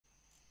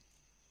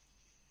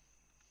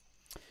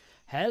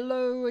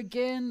Hello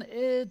again,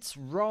 it's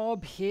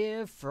Rob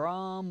here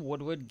from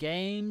Woodward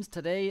Games.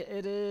 Today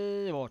it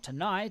is, or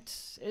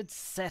tonight, it's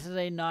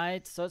Saturday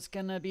night, so it's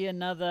gonna be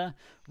another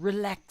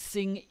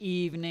relaxing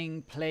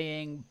evening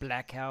playing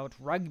Blackout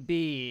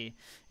Rugby.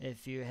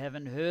 If you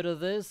haven't heard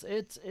of this,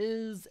 it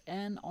is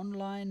an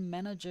online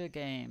manager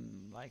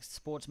game, like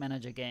sports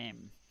manager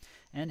game.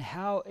 And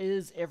how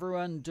is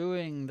everyone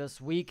doing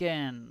this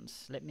weekend?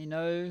 Let me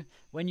know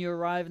when you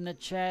arrive in the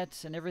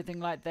chat and everything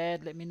like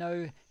that. Let me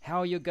know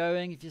how you're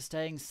going, if you're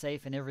staying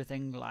safe and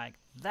everything like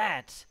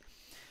that.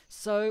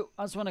 So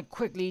I just want to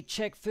quickly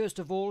check first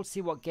of all,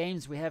 see what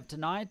games we have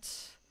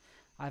tonight.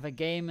 I have a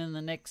game in the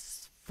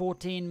next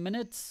 14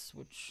 minutes,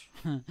 which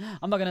I'm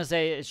not going to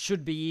say it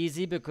should be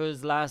easy,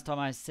 because last time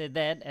I said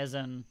that, as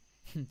in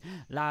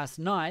last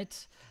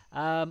night,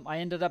 I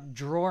ended up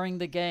drawing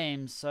the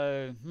game.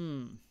 So,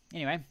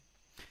 anyway,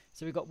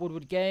 so we've got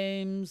Woodward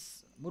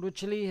Games. Woodward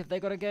Chile, have they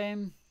got a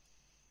game?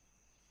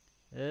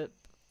 Nope,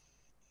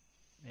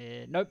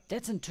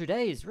 that's in 2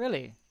 days,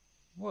 really.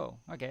 Whoa,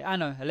 okay, I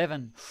know,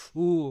 11.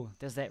 Ooh,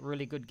 there's that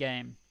really good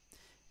game.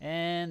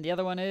 And the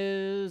other one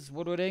is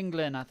Woodward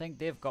England. I think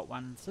they've got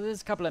one. So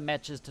there's a couple of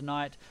matches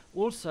tonight.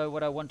 Also,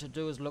 what I want to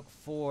do is look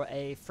for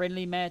a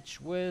friendly match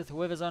with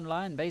whoever's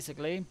online,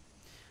 basically.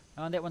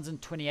 And that one's in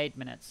 28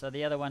 minutes. So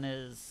the other one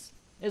is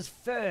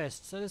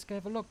first. So let's go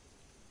have a look.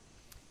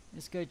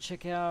 Let's go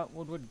check out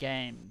Woodward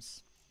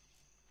Games.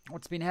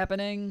 What's been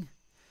happening?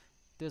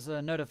 There's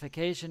a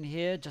notification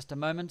here just a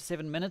moment,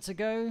 7 minutes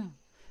ago.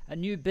 A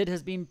new bid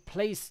has been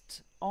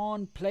placed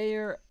on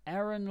player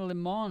Aaron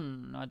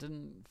Limon.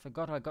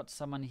 Forgot I got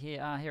someone here.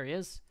 Ah, here he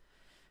is.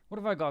 What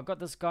have I got? Got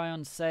this guy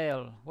on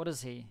sale. What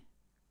is he?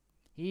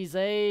 He's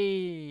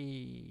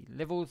a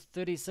level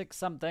 36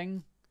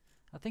 something.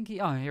 I think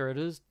here it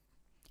is.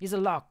 He's a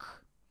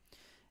lock.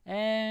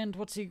 And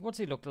what's he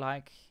look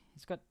like?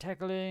 He's got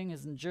tackling,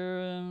 his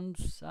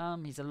endurance,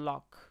 he's a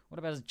lock. What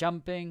about his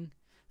jumping?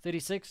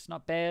 36,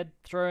 not bad.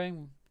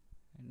 Throwing,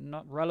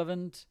 not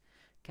relevant.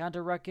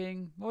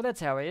 Counter-rucking, well, that's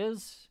how he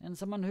is. And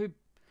someone who...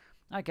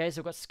 Okay,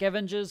 so we've got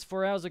scavengers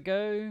 4 hours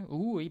ago.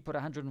 Ooh, he put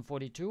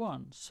 142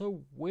 on.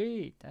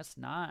 Sweet, that's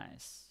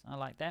nice. I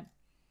like that.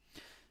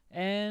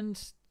 And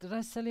did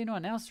I sell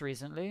anyone else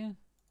recently?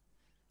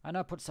 I know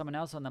I put someone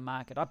else on the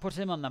market. I put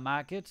him on the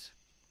market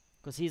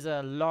because he's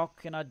a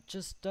lock, and I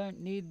just don't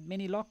need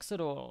many locks at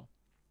all.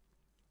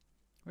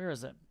 Where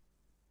is it?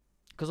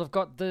 Because I've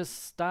got this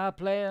star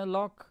player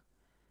lock,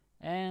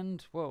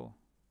 and whoa,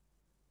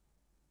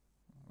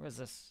 where's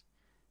this?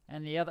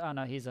 And the other, oh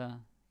no, it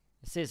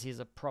says he's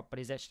a prop, but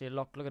he's actually a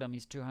lock. Look at him,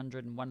 he's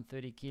 200 and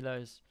 130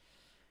 kilos.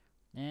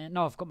 And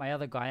no, I've got my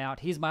other guy out.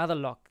 He's my other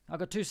lock. I've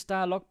got 2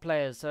 star lock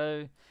players.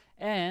 So,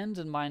 and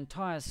in my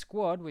entire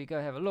squad, we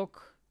go have a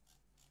look.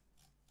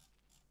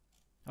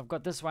 I've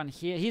got this one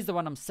here. He's the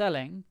one I'm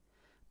selling,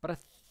 but I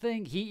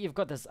think you've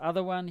got this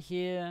other one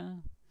here.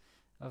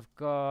 I've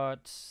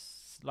got,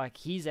 like,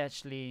 he's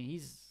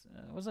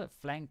was it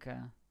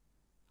flanker?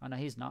 Oh no,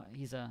 he's not.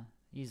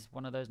 He's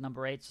one of those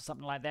number 8s or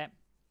something like that.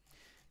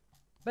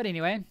 But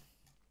anyway,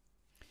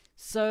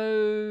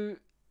 so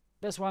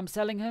that's why I'm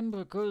selling him,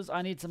 because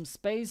I need some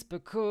space.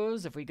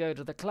 Because if we go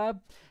to the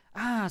club,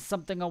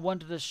 something I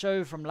wanted to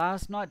show from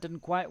last night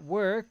didn't quite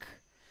work.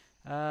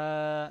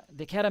 The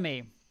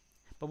academy.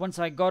 But once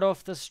I got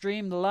off the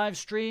live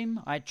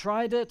stream, I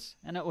tried it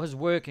and it was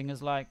working.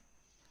 It's like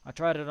I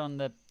tried it on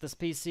this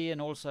PC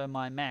and also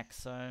my Mac.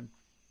 So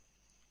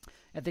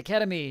at the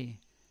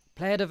academy,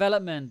 player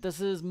development. This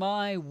is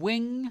my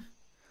wing.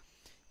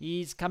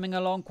 He's coming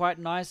along quite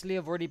nicely.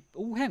 I've already...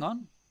 Oh, hang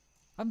on.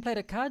 I haven't played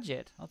a card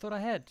yet. I thought I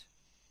had.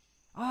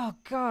 Oh,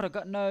 God, I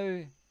got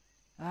no...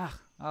 oh,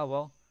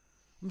 well.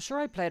 I'm sure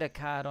I played a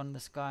card on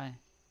this guy.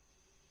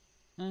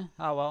 Oh,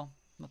 well.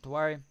 Not to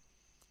worry.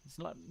 It's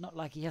not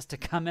like he has to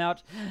come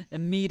out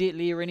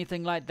immediately or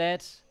anything like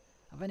that.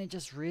 I've only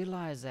just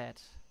realized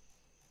that.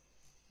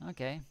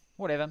 Okay,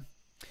 whatever.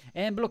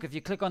 And look, if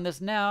you click on this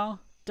now...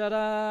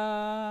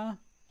 Ta-da!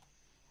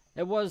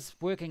 It was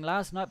working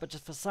last night, but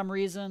just for some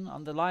reason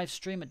on the live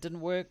stream it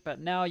didn't work.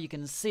 But now you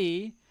can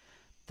see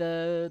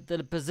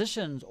the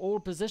positions, all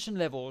position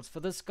levels for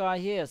this guy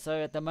here.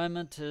 So at the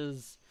moment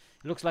it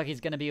looks like he's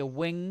going to be a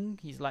wing.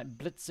 He's like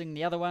blitzing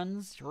the other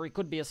ones. Or he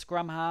could be a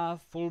scrum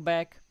half,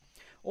 fullback.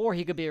 Or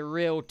he could be a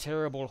real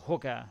terrible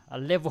hooker. A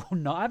level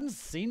 9. I haven't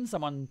seen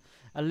someone,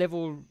 a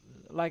level,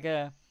 like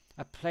a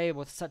player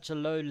with such a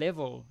low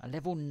level. A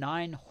level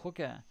 9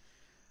 hooker.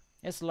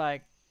 It's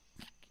like...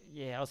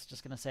 Yeah, I was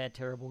just going to say a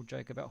terrible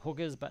joke about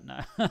hookers, but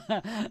no.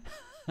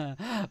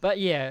 But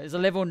yeah, it's a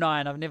level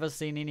 9. I've never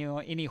seen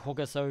any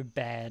hooker so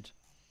bad.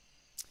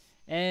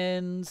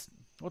 And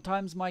what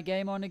time's my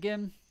game on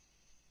again?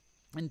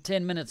 In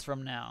 10 minutes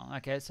from now.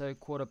 Okay, so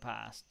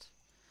 1:15.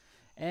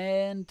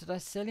 And did I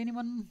sell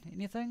anyone?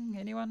 Anything?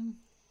 Anyone?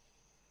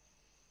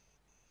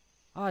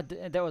 Oh,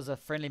 that was a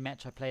friendly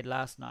match I played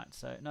last night,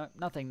 so no,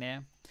 nothing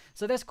there.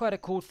 So that's quite a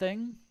cool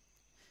thing.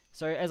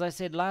 So as I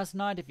said last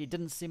night, if you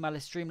didn't see my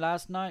stream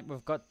last night,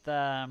 we've got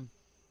the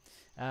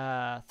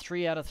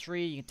 3 out of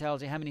 3. It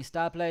tells you how many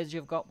star players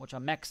you've got, which are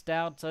maxed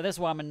out. So that's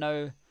why I'm in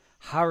no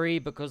hurry,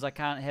 because I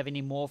can't have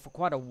any more for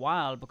quite a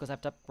while, because I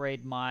have to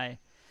upgrade my,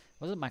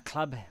 was it my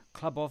club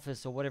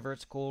office or whatever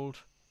it's called.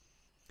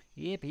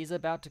 Yep, he's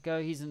about to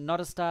go. He's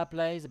not a star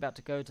player. He's about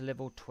to go to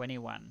level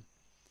 21.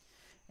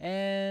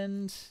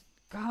 And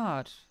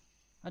God,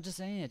 I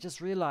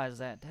just realized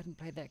that I hadn't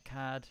played that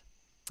card.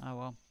 Oh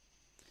well.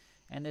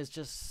 And there's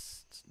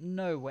just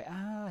no way.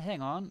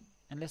 Hang on.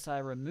 Unless I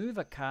remove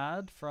a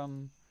card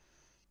from.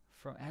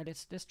 Hey,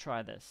 let's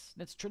try this.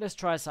 Let's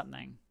try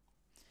something.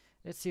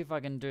 Let's see if I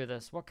can do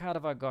this. What card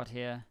have I got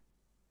here?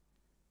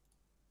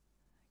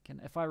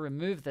 If I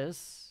remove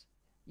this,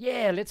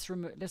 yeah. Let's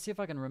see if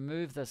I can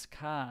remove this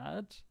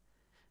card.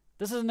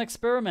 This is an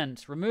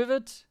experiment. Remove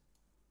it.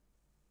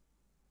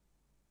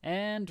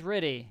 And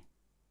ready.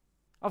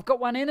 I've got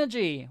 1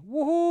 energy.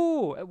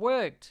 Woohoo! It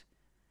worked.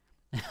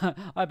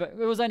 It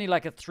was only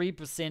like a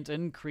 3%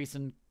 increase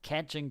in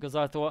catching, because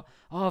I thought,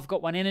 oh, I've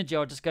got 1 energy.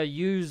 I'll just go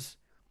use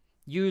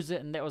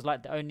it, and that was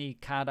like the only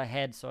card I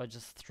had, so I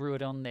just threw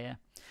it on there.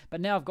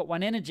 But now I've got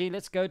 1 energy.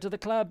 Let's go to the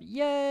club.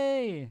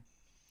 Yay!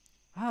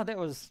 That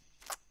was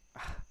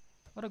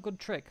what a good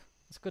trick.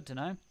 It's good to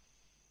know.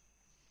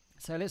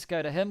 So let's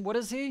go to him. What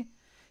is he?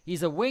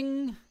 He's a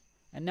wing,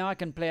 and now I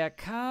can play a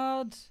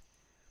card.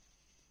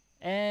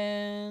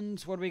 And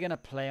what are we going to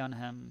play on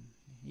him?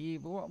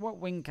 What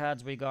wing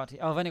cards we got?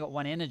 Oh, I've only got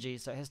 1 energy,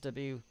 so it has to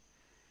be.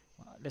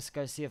 Let's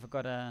go see if I've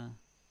got a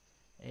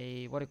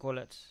what do you call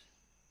it?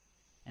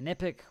 An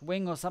epic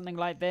wing or something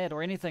like that,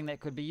 or anything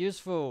that could be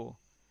useful.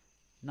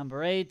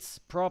 Number 8s,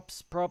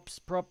 props,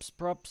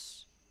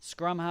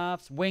 scrum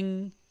halves,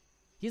 wing.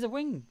 He's a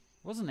wing,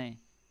 wasn't he?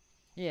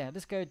 Yeah,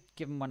 let's go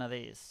give him one of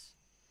these.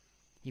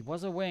 He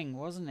was a wing,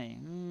 wasn't he?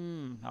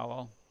 Oh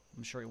well,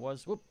 I'm sure he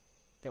was. Whoop.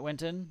 That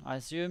went in, I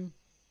assume.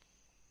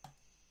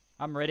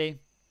 I'm ready.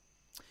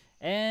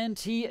 And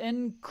he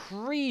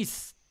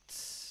increased.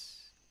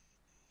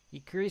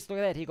 Look at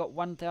that. He got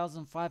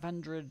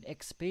 1,500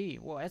 XP.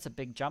 Well, that's a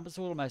big jump. It's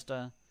almost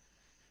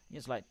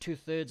it's like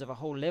 2/3 of a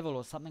whole level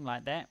or something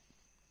like that.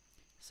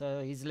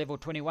 So he's level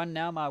 21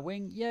 now, my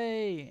wing.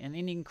 Yay! And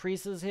any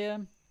increases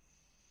here?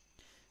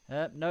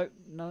 No.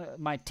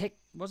 My tech,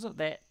 was it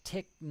that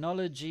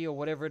technology or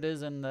whatever it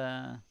is in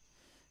the...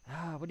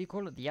 what do you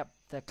call it?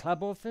 The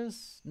club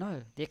office?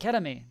 No, the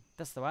academy.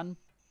 That's the one.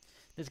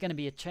 There's going to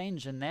be a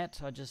change in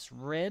that. I just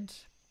read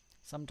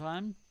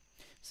sometime.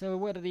 So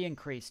what did he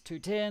increase?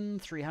 210,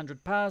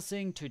 300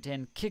 passing,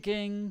 210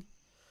 kicking,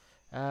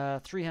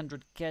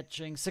 300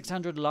 catching,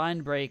 600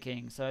 line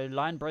breaking. So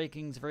line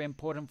breaking is very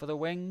important for the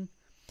wing.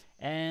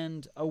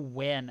 And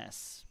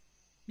awareness.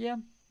 Yeah,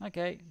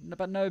 okay.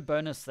 But no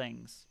bonus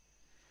things.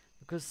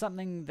 Because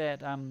something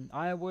that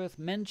Iworth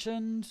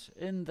mentioned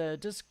in the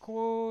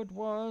Discord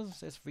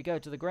was, if we go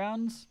to the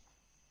grounds,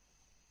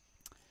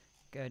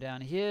 go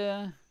down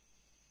here,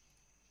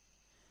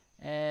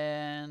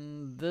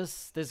 and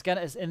there's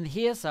in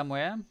here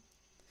somewhere.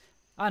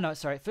 No,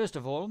 sorry. First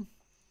of all,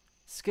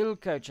 skill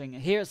coaching.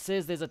 Here it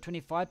says there's a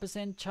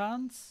 25%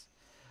 chance.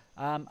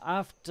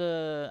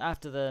 After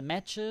the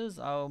matches,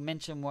 I'll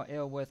mention what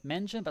Iworth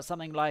mentioned, but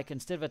something like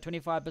instead of a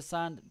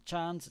 25%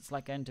 chance, it's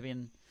like going to be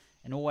an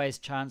always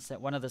chance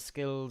that one of the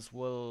skills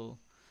will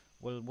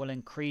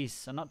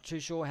increase. I'm not too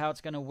sure how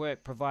it's going to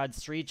work. Provides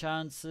 3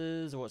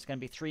 chances, or it's going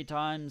to be 3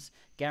 times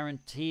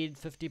guaranteed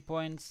 50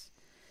 points.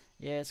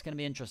 Yeah, it's going to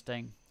be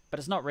interesting, but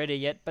it's not ready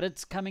yet. But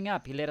it's coming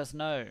up. He let us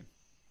know,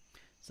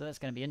 so that's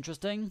going to be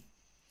interesting.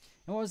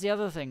 And what was the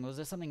other thing? Was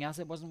there something else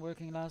that wasn't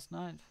working last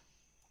night?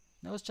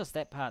 No, it was just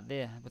that part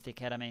there with the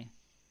academy.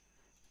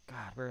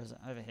 God, where is it?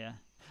 Over here.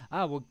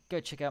 We'll go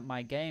check out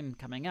my game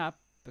coming up,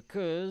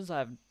 because I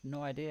have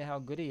no idea how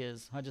good he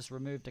is. I just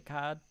removed a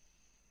card.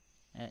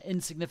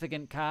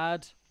 Insignificant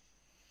card.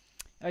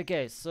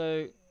 Okay,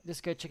 so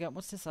let's go check out.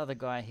 What's this other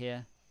guy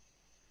here?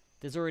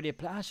 There's already a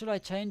player. Should I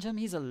change him?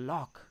 He's a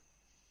lock.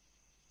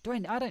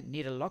 I don't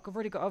need a lock.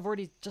 I've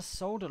already just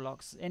sold a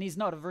lock, and he's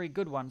not a very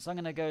good one, so I'm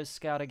going to go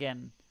scout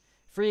again.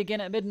 Free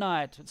again at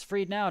midnight. It's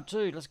free now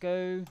too. Let's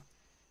go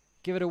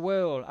give it a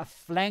whirl. A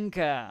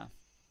flanker.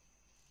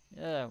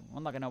 Yeah,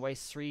 I'm not going to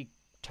waste 3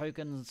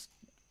 tokens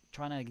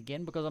trying it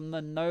again, because I'm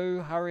in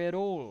no hurry at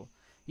all.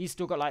 He's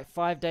still got like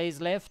 5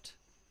 days left,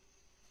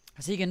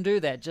 so you can do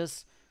that.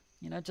 Just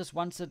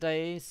once a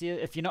day. See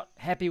if you're not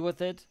happy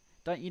with it.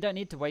 You don't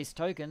need to waste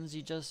tokens.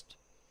 You just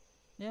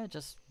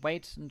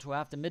wait until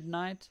after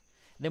midnight.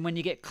 Then when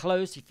you get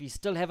close, if you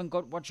still haven't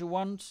got what you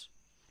want,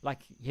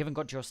 like you haven't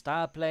got your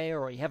star player,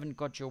 or you haven't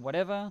got your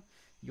whatever,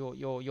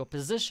 your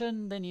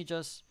position, then you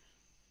just,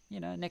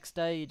 next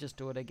day you just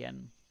do it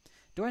again.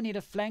 Do I need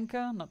a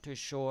flanker? I'm not too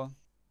sure.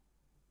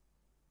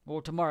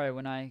 Or tomorrow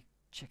when I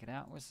check it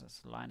out. Where's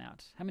this line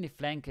out? How many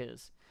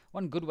flankers?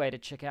 One good way to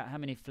check out how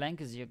many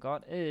flankers you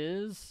got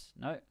is...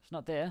 No, it's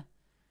not there.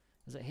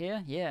 Is it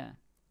here? Yeah.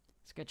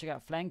 Let's go check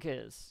out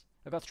flankers.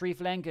 I've got 3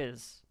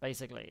 flankers,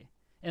 basically.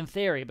 In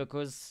theory,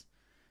 because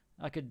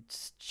I could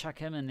chuck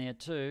him in there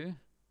too.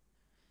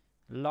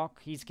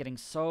 Lock, he's getting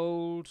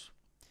sold.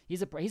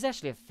 He's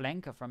actually a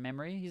flanker from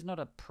memory. He's not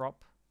a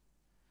prop.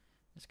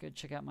 Let's go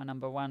check out my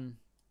number 1.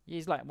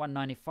 He's like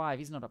 195.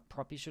 He's not a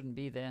prop. He shouldn't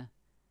be there.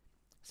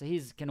 So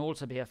he can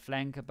also be a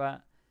flanker,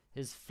 but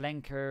his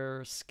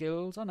flanker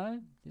skills, oh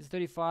no, he's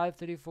 35,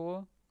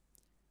 34.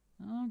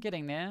 Oh,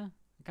 getting there.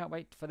 I can't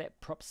wait for that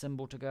prop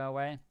symbol to go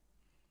away.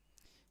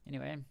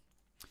 Anyway,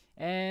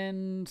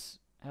 and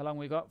how long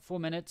we got? 4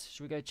 minutes.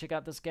 Should we go check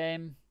out this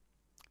game?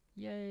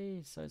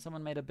 Yay, so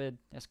someone made a bid.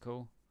 That's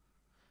cool.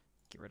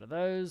 Get rid of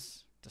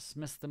those.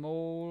 Dismiss them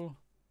all.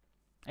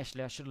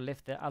 Actually, I should have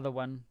left the other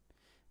one.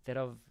 That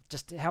I've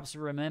just, it helps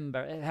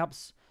remember. It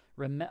helps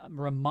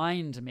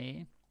remind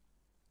me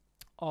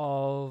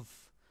of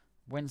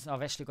when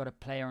I've actually got a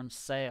player on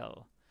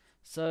sale.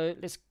 So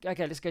let's go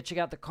check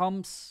out the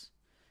comps.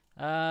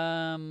 Yep,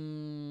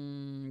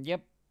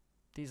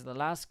 these are the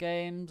last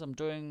games. I'm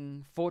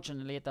doing,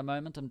 fortunately at the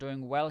moment, I'm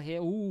doing well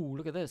here. Ooh,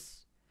 look at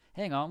this.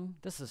 Hang on,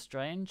 this is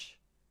strange.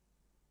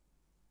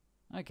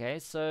 Okay,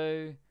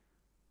 so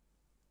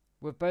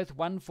we've both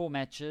won 4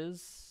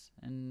 matches,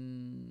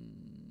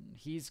 and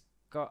he's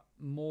got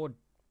more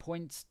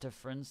points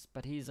difference,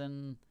 but he's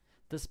in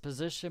this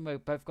position.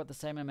 We've both got the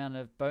same amount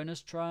of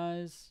bonus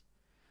tries.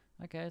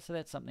 Okay, so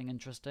that's something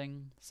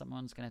interesting.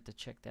 Someone's gonna have to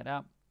check that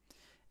out.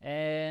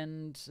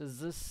 And is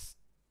this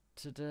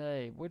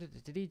today? What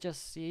did he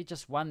just see? He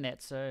just won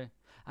that, so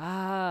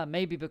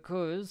maybe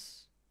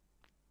because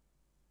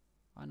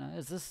I know,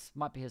 is this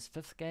might be his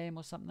 5th game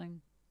or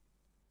something?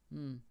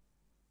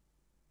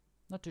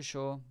 Not too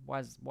sure why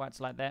it's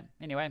like that.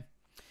 Anyway,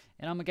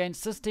 and I'm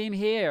against this team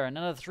here.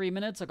 Another 3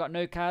 minutes. I got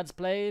no cards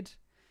played.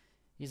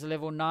 He's a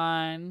level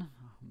 9.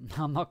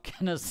 I'm not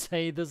gonna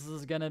say this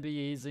is gonna be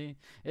easy.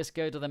 Let's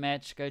go to the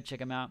match. Go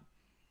check him out.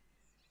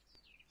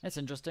 That's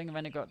interesting. I've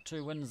only got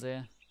 2 wins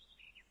there.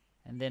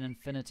 And then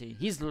infinity.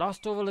 He's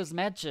lost all his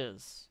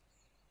matches.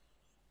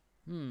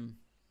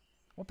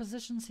 What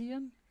position's he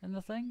in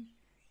the thing?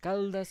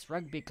 Caldas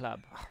Rugby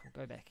Club.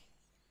 We'll go back.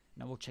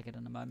 No, we'll check it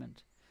in a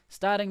moment.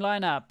 Starting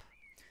lineup.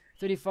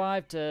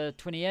 35 to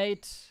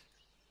 28.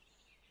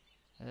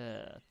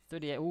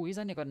 38. Oh, he's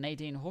only got an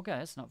 18 hooker.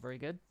 That's not very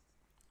good.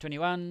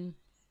 21.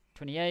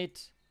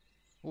 28.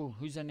 Oh,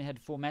 who's only had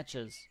 4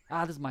 matches?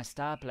 This is my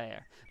star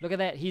player. Look at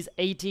that. He's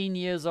 18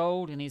 years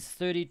old and he's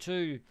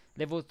 32.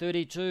 Level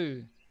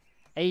 32.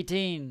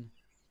 18.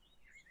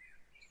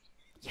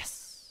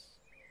 Yes.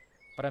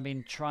 But I've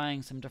been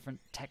trying some different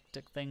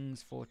tactic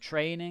things for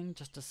training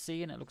just to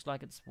see, and it looks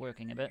like it's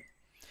working a bit.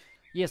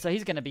 Yeah, so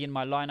he's going to be in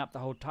my lineup the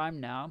whole time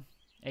now.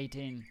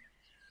 18.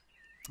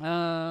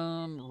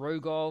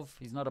 Rogov.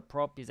 He's not a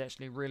prop. He's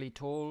actually really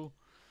tall.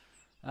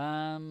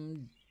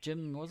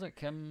 Jim, was it?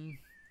 Kim?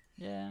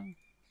 Yeah.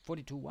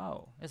 42.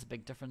 Wow, that's a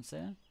big difference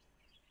there.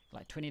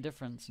 Like 20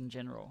 difference in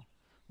general.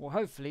 Well,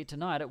 hopefully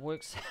tonight it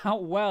works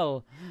out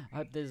well. I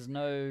hope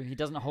he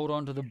doesn't hold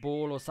on to the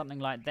ball or something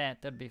like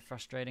that. That'd be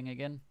frustrating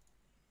again.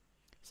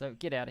 So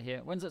get out of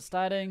here. When's it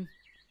starting?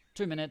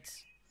 2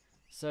 minutes.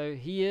 So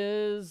he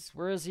is,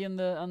 where is he on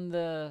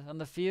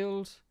the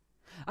field?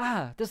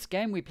 This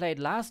game we played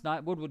last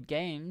night, Woodward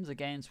Games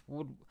against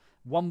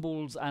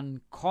Womble's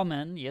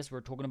Uncommon. Yes, we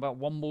were talking about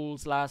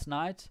Womble's last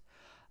night.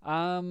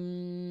 I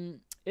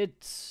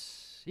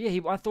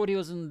thought he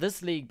was in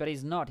this league, but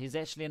he's not. He's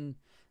actually in,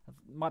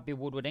 might be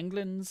Woodward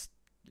England's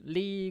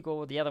league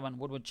or the other one,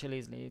 Woodward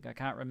Chile's league. I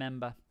can't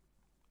remember.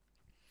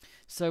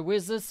 So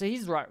where's this? So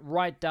he's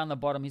right down the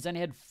bottom. He's only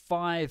had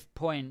 5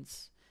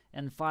 points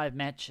in 5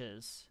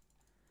 matches.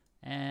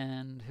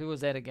 And who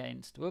was that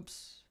against?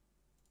 Whoops.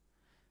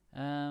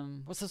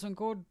 What's this one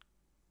called?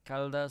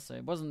 Calda. So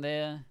it wasn't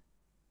there.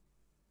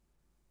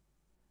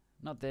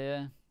 Not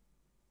there.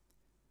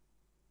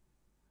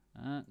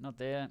 Not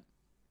there.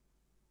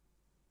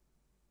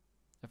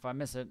 If I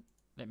miss it,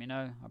 let me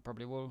know. I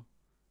probably will.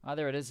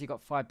 There it is. He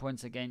got 5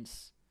 points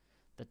against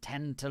the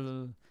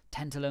Tantalum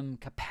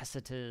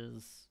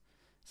Capacitors.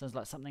 Sounds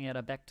like something out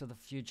of Back to the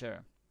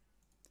Future.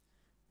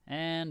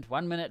 And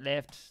 1 minute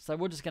left. So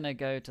we're just going to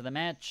go to the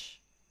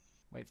match.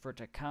 Wait for it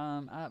to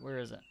come. Where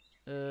is it?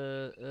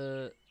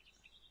 Where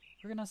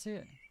can I see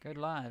it? Go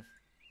live.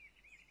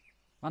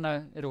 Oh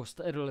no,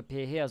 it'll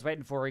appear here. I was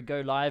waiting for a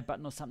go live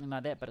button or something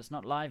like that, but it's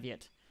not live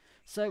yet.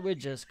 So we're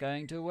just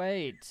going to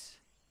wait.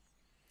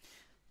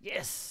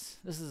 Yes,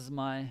 this is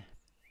my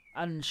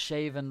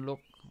unshaven look.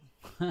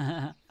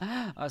 I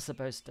was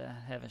supposed to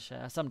have a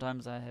shave.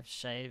 Sometimes I have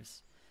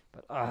shaves,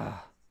 but I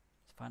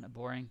find it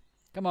boring.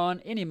 Come on,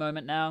 any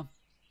moment now.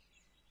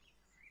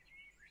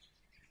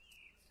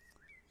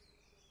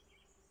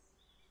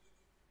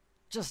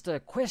 Just a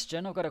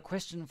question. I've got a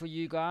question for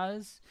you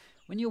guys.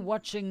 When you're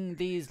watching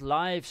these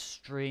live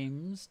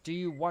streams, do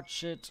you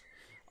watch it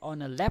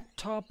on a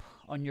laptop,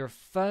 on your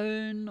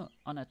phone,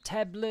 on a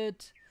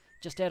tablet?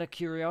 Just out of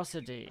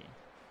curiosity,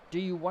 do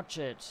you watch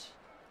it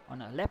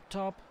on a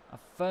laptop, a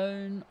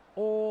phone,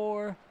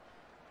 or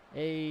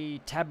a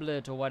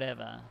tablet or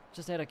whatever?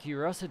 Just out of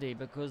curiosity,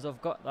 because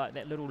I've got like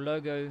that little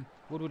logo,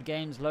 Woodward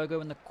Games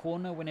logo in the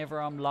corner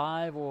whenever I'm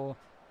live or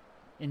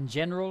in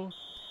general.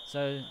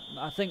 So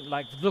I think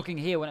like looking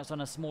here when it's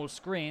on a small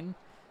screen,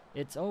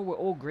 it's, we're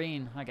all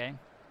green, okay.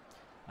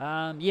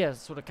 Yeah, it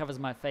sort of covers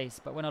my face,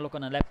 but when I look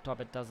on a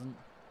laptop, it doesn't.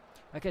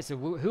 Okay, so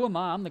who am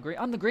I? I'm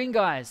the green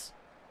guys.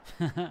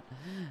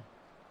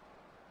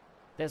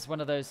 That's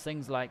one of those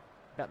things like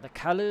about the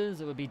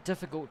colors. It would be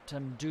difficult to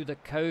do the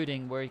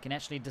coding where you can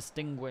actually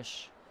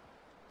distinguish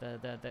the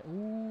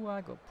ooh,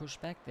 I got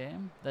pushed back there.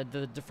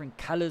 The different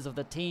colors of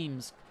the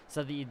teams,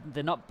 so that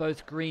they're not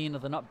both green or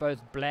they're not both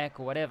black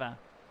or whatever.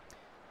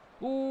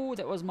 Ooh,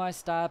 that was my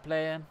star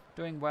player,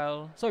 doing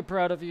well. So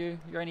proud of you.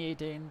 You're only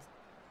 18.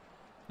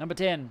 Number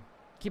 10.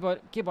 Keep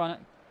on it.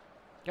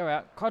 Go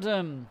out. Caught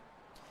him.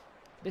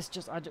 Let's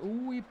just.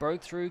 Ooh, he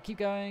broke through. Keep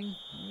going.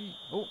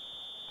 Oh,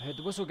 I heard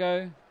the whistle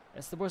go.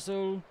 That's the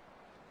whistle.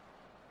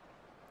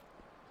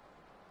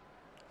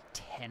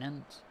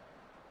 Tennant.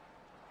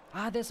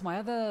 Ah, that's my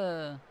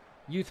other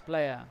youth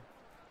player.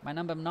 My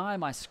number 9,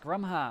 my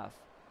scrum half.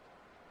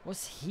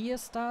 Was he a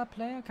star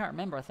player? I can't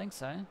remember. I think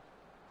so.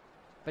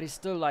 But he's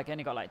still like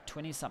only got like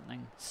 20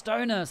 something.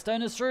 Stoner's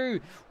through.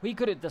 We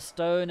could have the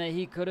Stoner.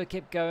 He could have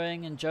kept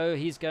going. And Joe,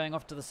 he's going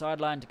off to the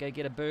sideline to go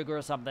get a burger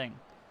or something.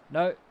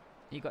 No,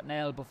 he got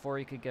nailed before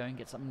he could go and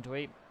get something to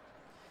eat.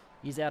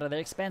 He's out of there.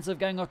 Expansive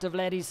going off to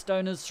Vladdy.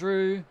 Stoner's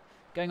through.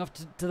 Going off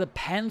to the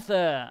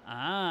Panther.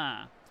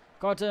 Ah,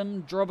 got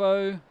him.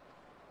 Drobbo.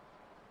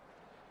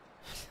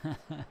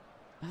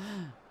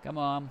 Come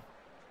on.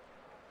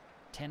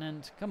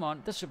 Tennant. Come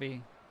on. This should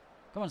be.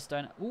 Come on,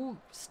 Stoner. Ooh,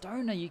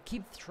 Stoner, you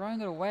keep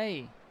throwing it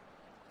away.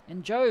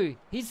 And Joe,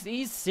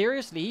 he's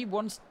seriously, he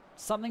wants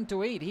something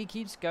to eat. He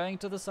keeps going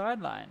to the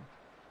sideline.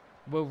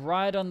 We'll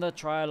ride on the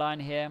try line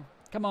here.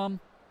 Come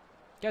on.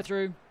 Go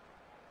through.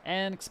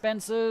 And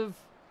Expensive.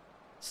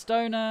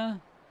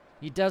 Stoner.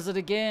 He does it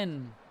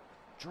again.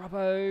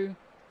 Drobbo.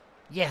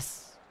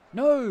 Yes.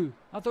 No.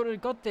 I thought it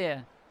had got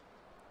there.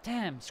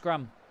 Damn,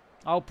 scrum.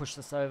 I'll push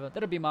this over.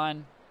 That'll be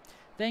mine.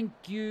 Thank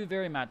you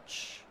very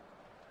much.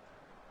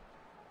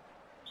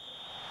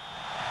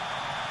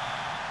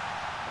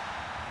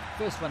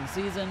 First one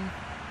season,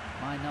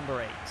 my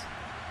number 8.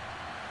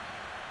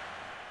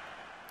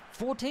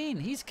 14,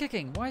 he's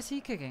kicking. Why is he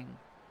kicking?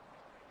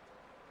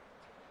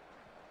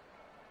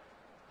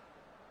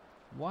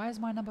 Why is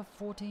my number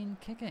 14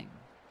 kicking?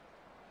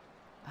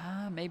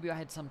 Ah, maybe I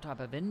had some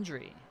type of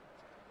injury.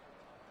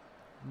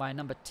 My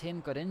number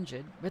 10 got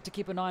injured. We have to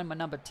keep an eye on my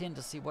number 10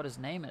 to see what his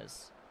name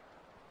is.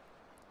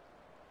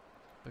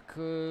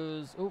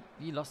 Because, oh,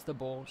 he lost the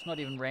ball. It's not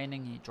even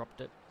raining, he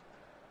dropped it.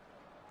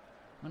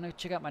 I'm going to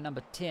check out my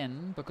number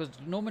 10, because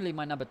normally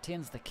my number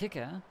 10's the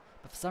kicker,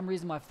 but for some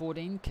reason my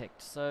 14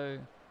 kicked, so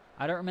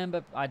I don't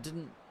remember, I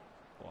don't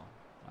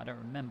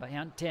remember.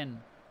 Yeah, 10.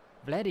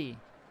 Vladdy.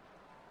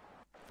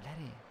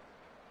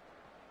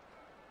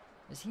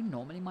 Is he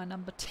normally my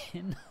number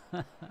 10?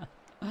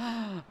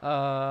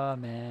 Oh,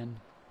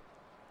 man.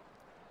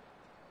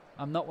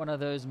 I'm not one of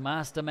those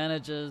master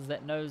managers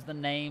that knows the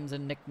names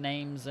and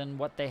nicknames and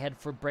what they had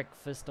for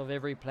breakfast of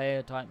every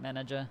player type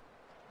manager.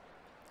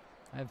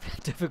 I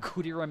have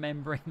difficulty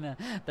remembering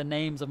the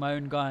names of my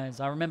own guys.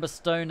 I remember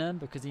Stoner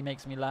because he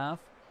makes me laugh.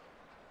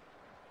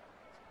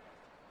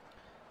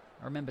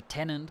 I remember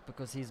Tennant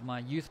because he's my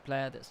youth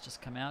player that's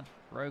just come out.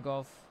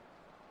 Rogov.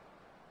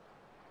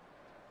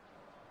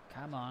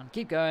 Come on,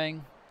 keep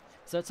going.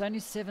 So it's only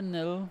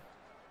 7-0.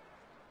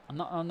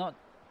 I'm not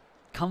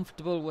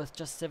comfortable with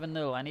just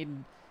 7-0. I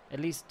need at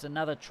least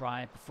another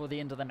try before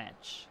the end of the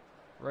match.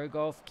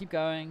 Rogov, keep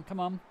going. Come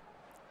on.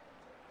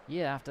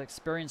 Yeah, after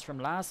experience from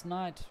last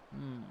night.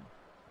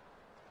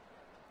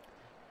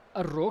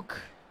 A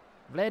rook.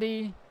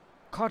 Vladdy.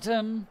 Caught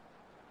him.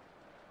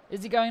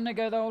 Is he going to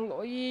go the whole...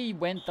 Oh, he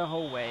went the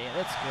whole way.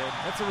 That's good.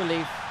 That's a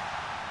relief.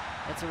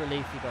 That's a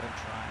relief you got to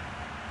try.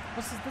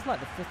 What's this? This is like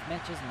the 5th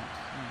match, isn't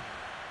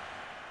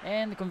it?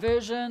 And the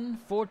conversion,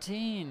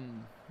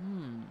 14.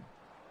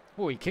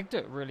 Oh, he kicked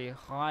it really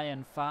high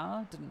and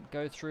far. Didn't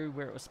go through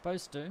where it was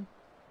supposed to.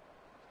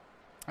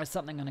 There's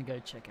something I'm going to go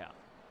check out.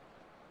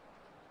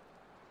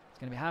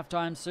 Going to be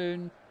halftime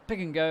soon. Pick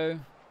and go.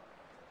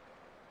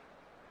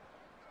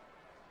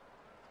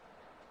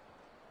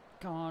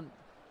 Come on.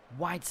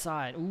 White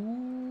side.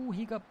 Ooh,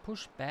 he got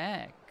pushed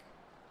back.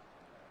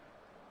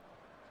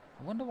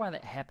 I wonder why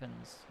that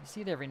happens. You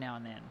see it every now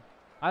and then.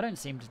 I don't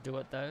seem to do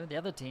it though. The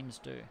other teams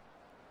do.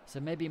 So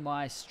maybe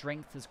my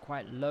strength is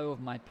quite low of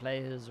my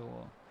players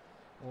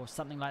or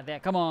something like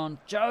that. Come on.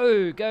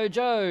 Joe. Go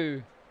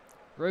Joe.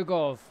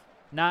 Rogov.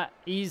 Nah,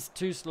 he's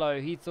too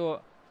slow. He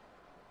thought...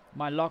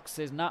 My lock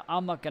says, no,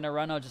 I'm not going to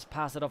run. I'll just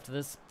pass it off to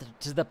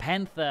the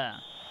Panther.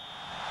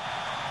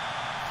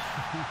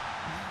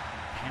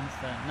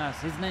 Panther. No,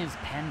 so his name's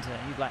Panther.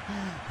 He's like,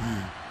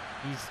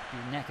 he's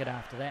knackered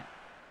after that.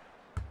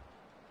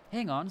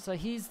 Hang on. So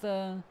he's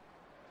the...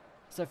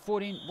 So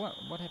 14...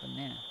 What happened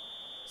there?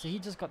 So he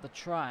just got the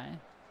try.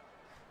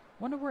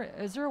 Wonder where...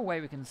 Is there a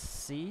way we can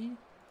see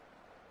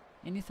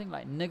anything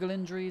like niggle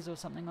injuries or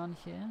something on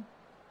here?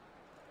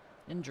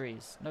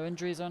 Injuries. No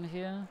injuries on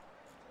here.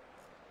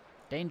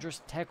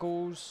 Dangerous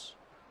tackles,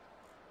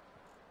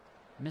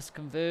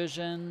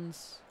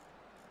 misconversions,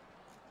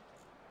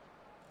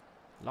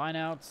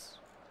 lineouts,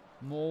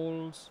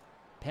 mauls,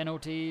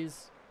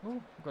 penalties,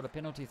 Oh, got a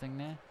penalty thing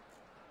there.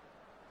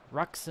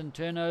 Rucks and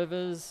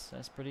turnovers.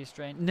 That's pretty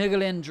strange.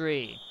 Niggle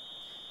injury.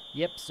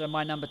 Yep, so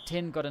my number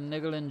 10 got a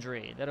niggle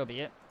injury. That'll be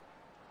it.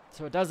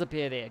 So it does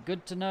appear there.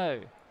 Good to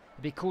know.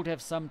 It'd be cool to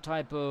have some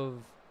type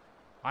of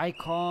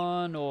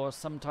icon or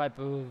some type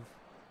of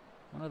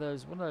one of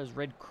those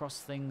red cross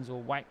things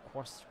or white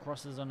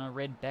crosses on a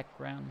red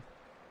background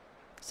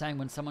saying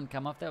when someone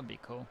come off. That would be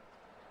cool.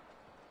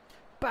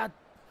 But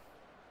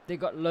they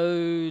got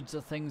loads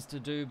of things to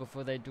do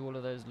before they do all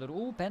of those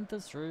little... Oh,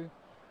 Panthers through.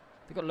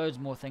 They got loads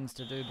more things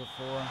to do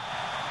before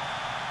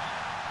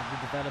the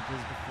developers,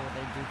 before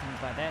they do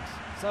things like that.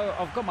 So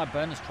I've got my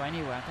bonus try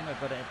anyway. I think I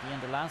got it at the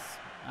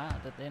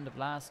end of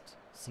last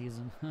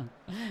season.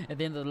 At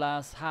the end of the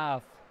last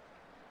half.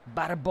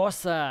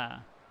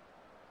 Barbosa.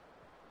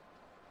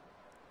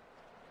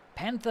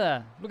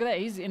 Panther. Look at that.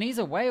 He's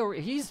away, or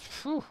he's...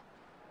 Whew.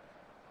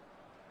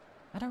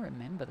 I don't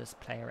remember this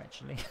player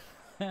actually.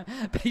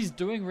 But he's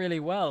doing really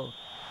well.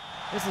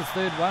 This is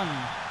third one.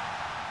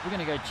 We're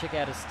going to go check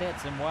out his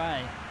stats and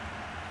why.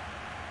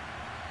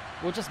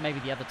 Or just maybe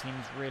the other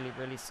team's really,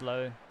 really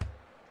slow.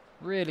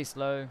 Really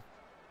slow.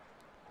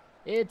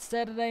 It's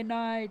Saturday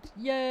night.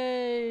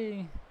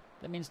 Yay!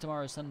 That means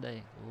tomorrow's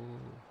Sunday. Ooh.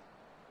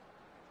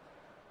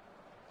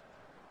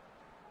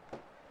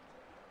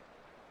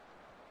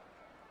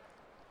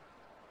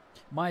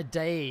 My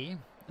day,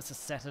 this is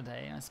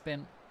Saturday, I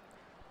spent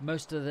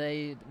most of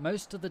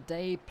the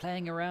day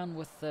playing around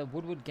with the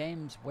Woodward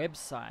Games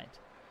website.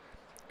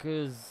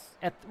 Because,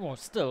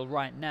 still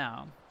right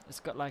now, it's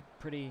got like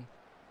pretty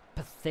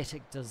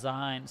pathetic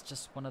design. It's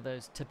just one of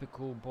those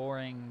typical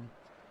boring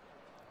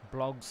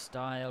blog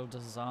style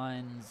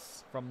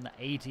designs from the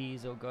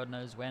 80s or God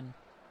knows when.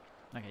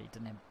 Okay, you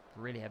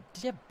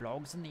did you have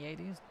blogs in the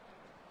 80s?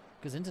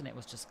 Because internet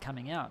was just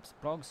coming out.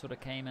 Blogs sort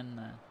of came in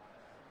the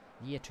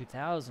year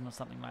 2000 or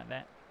something like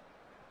that.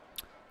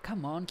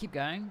 Come on, keep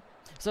going.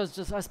 So it's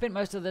just I spent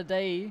most of the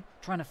day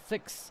trying to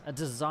fix a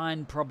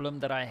design problem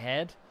that I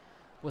had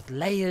with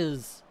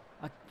layers.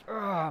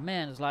 Oh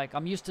man, it's like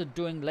I'm used to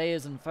doing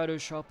layers in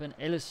Photoshop and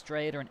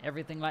Illustrator and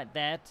everything like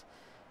that,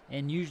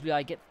 and usually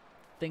I get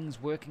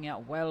things working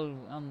out well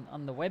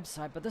on the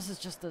website, but this is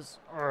just this.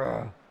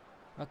 I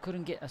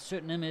couldn't get a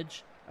certain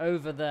image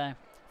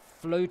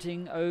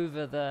floating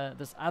over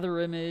this other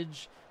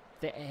image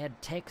that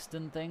had text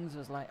and things. It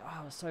was like,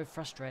 it was so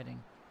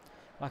frustrating.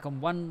 Like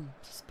on one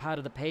part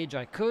of the page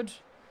I could,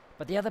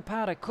 but the other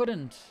part I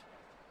couldn't.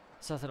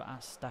 So I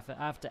thought, stuff it.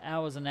 After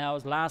hours and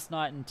hours, last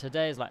night and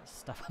today is like,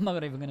 stuff, I'm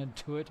not even going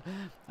to do it.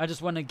 I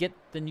just want to get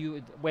the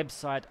new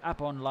website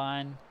up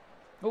online.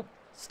 Oh,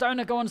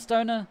 Stoner, go on,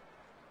 Stoner.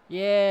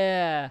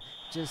 Yeah,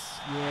 he just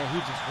went in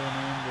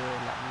there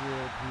like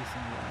real peace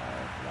and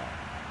love. Like,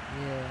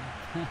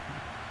 yeah.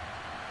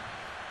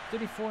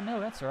 34-0,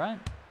 that's alright.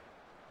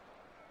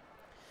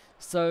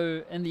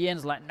 So in the end,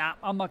 it's like, nah,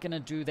 I'm not going to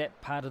do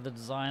that part of the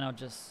design. I'll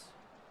just,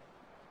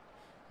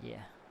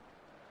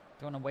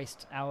 don't want to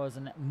waste hours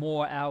and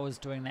more hours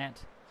doing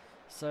that.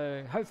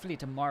 So hopefully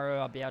tomorrow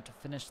I'll be able to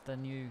finish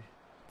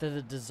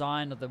the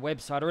design of the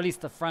website, or at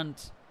least the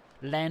front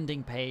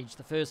landing page,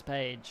 the first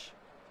page.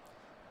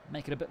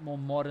 Make it a bit more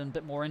modern, a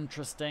bit more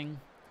interesting.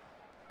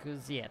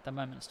 Because, at the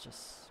moment it's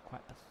just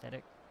quite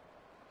pathetic.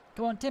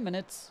 Come on, 10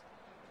 minutes.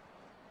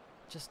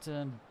 Just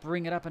to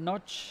bring it up a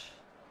notch.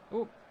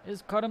 Oh,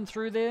 is Cottam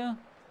through there?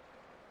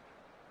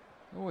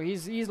 Oh,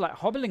 he's like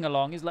hobbling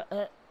along. He's like,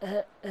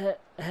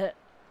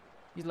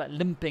 he's like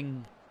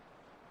limping.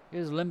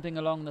 He's limping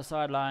along the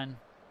sideline.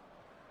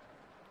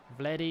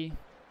 Vladdy.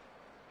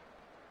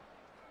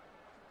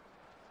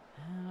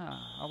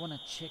 I want to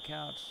check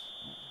out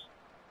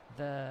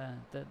the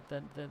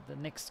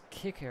next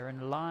kicker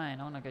in line.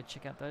 I want to go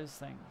check out those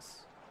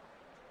things.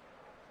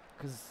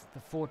 Because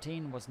the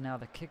 14 was now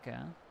the kicker.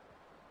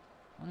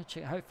 I want to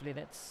check. Hopefully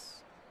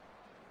that's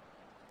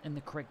in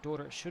the correct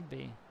order it should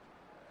be.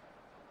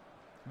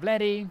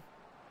 Vladdy.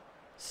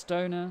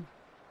 Stoner.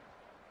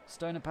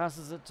 Stoner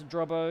passes it to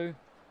Drobbo.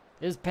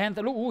 Is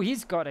Panther. Oh,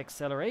 he's got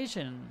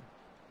acceleration.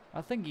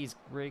 I think he's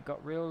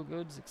got real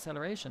good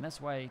acceleration.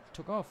 That's why he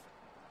took off.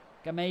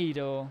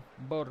 Gameiro.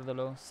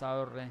 Bordolo.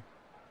 Saure.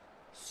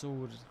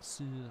 Sur.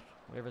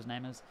 Whatever his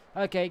name is.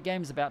 Okay,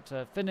 game's about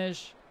to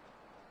finish.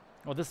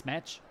 Or this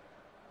match.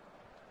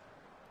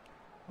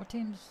 What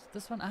team's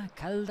this one?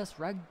 Caldas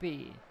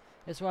Rugby.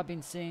 That's what I've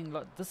been seeing.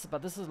 But this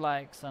is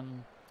like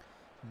some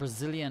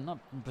Brazilian, not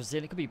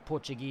Brazilian, it could be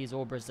Portuguese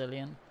or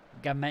Brazilian.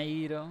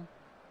 Gameiro,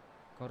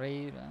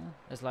 Correira.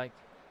 It's like,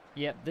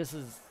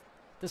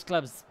 this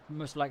club's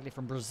most likely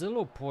from Brazil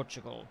or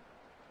Portugal.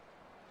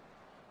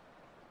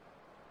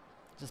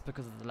 Just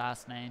because of the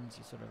last names,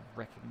 you sort of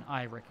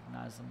I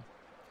recognize them.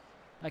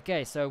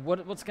 Okay, so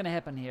what's going to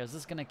happen here? Is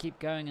this going to keep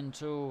going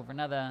until for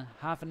another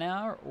half an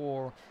hour,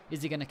 or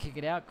is he going to kick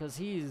it out? Because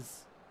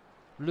he's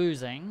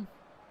losing.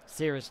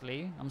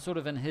 Seriously, I'm sort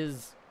of in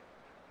his...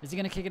 Is he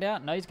going to kick it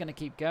out? No, he's going to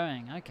keep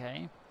going.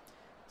 Okay.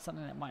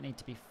 Something that might need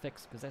to be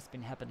fixed, because that's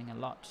been happening a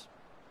lot.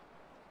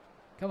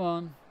 Come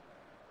on.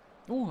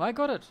 Oh, I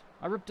got it.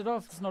 I ripped it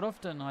off. It's not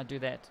often I do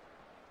that.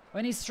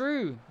 And he's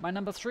through. My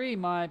number 3,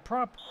 my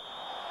prop.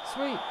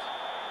 Sweet.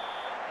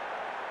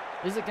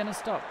 Is it going to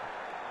stop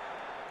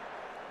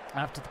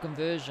after the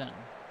conversion?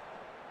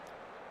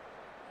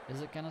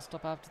 Is it going to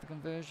stop after the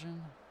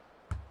conversion?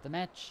 The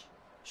match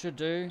should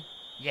do.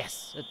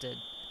 Yes, it did.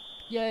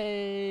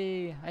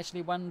 Yay! I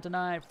actually won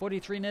tonight.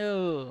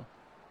 43-0.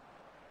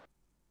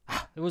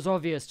 It was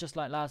obvious, just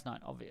like last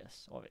night.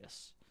 Obvious.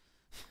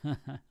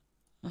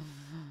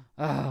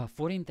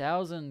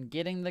 14,000.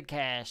 Getting the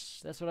cash.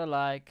 That's what I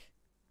like.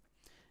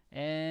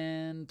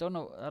 And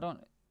I don't.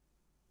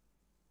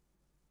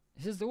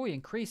 He says, oh, he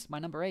increased. My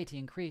number 8, he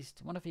increased.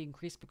 I wonder if he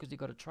increased because he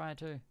got a try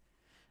too.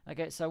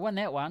 Okay, so I won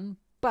that one.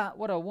 But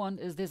what I want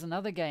is there's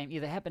another game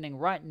either happening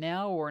right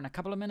now or in a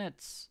couple of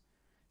minutes.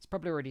 It's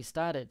probably already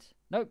started.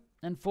 Nope,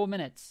 in 4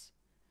 minutes.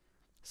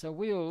 So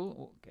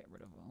we'll get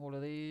rid of all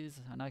of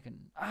these. And I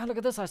can... look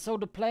at this. I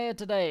sold a player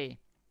today.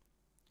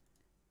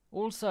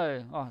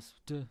 Also...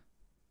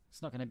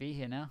 it's not going to be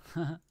here now.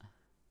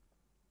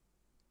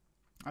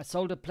 I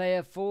sold a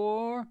player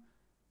for...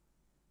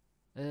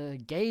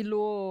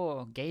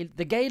 Gaylord.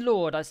 The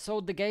Gaylord. I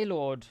sold the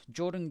Gaylord.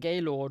 Jordan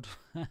Gaylord.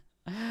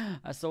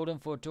 I sold him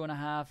for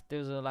 2.5.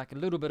 There's like a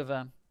little bit of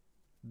a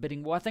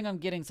bidding war. I think I'm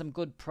getting some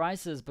good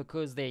prices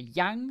because they're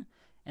young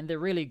and they're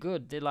really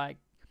good. They're like,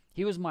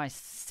 he was my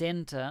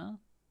center,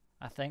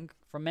 I think.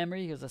 From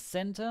memory, he was a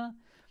center.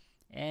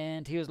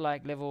 And he was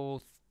like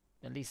level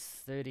at least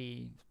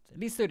 30, at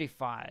least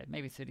 35,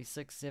 maybe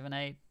 36, 7,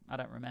 8. I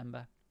don't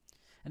remember.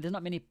 And there's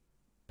not many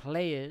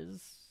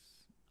players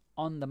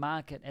on the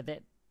market at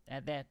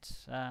that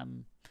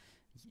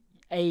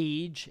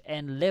age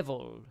and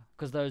level,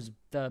 because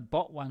the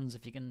bot ones,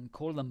 if you can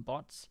call them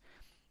bots,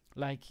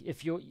 like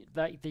if you're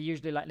like, they're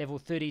usually like level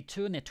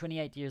 32 and they're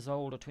 28 years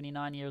old or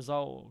 29 years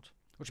old,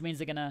 which means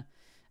they're gonna,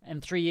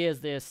 in 3 years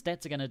their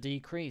stats are gonna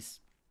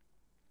decrease.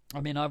 I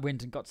mean, I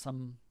went and got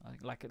some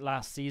like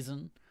last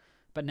season,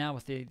 but now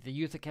with the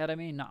youth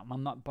academy, no,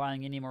 I'm not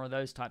buying any more of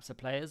those types of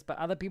players, but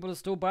other people are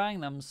still buying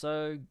them,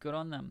 so good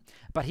on them.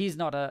 But he's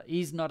not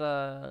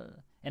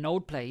an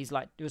old player. He's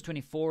like, he was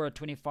 24 or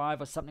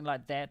 25 or something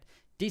like that.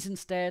 Decent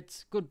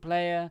stats, good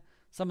player.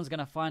 Someone's going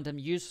to find him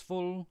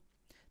useful.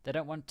 They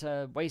don't want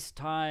to waste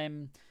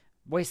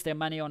their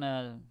money on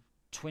a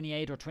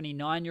 28 or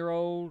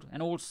 29-year-old.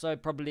 And also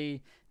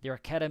probably their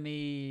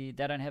academy,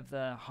 they don't have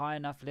the high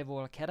enough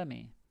level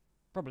academy.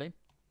 Probably.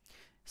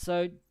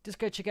 So just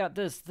go check out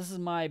this. This is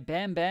my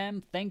Bam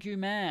Bam. Thank you,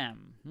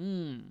 ma'am.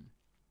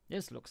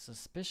 This looks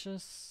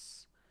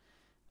suspicious.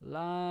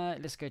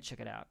 Let's go check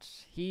it out.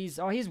 He's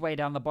way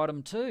down the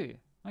bottom too.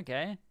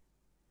 Okay.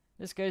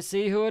 Let's go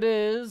see who it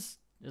is.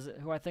 Is it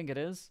who I think it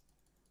is?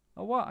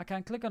 Oh, what? I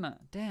can't click on it.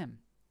 Damn.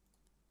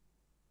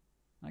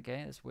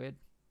 Okay, that's weird.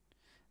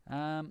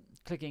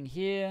 Clicking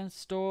here.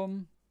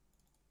 Storm.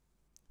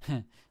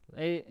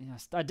 I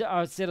said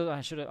I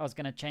was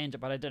going to change it,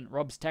 but I didn't.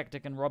 Rob's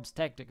tactic and Rob's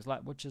tactic is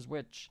like, which is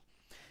which?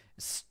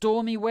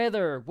 Stormy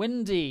weather,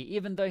 windy.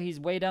 Even though he's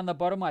way down the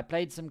bottom, I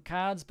played some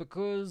cards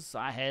because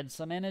I had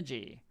some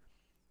energy.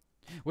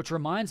 Which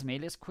reminds me,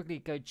 let's quickly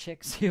go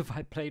check, see if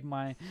I played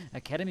my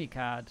academy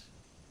card.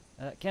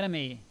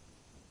 Academy,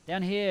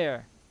 down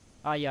here.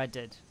 Oh yeah, I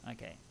did.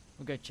 Okay,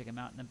 we'll go check him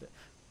out in a bit.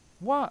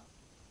 What?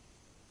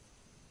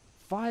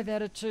 5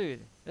 out of 2.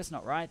 That's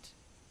not right.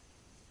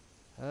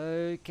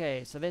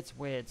 Okay, so that's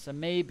weird. So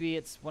maybe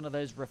it's one of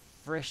those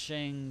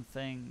refreshing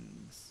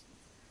things.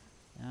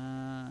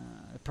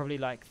 Probably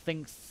like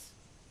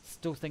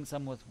still thinks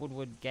I'm with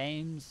Woodward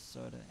Games, so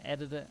I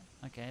added it.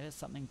 Okay, that's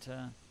something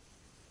to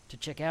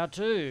check out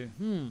too.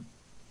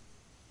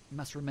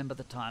 Must remember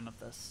the time of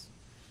this.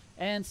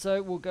 And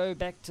so we'll go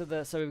back to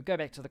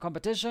the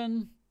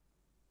competition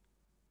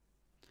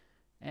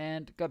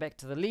and go back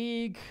to the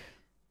league.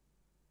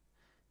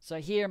 So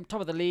here I'm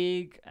top of the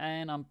league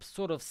and I'm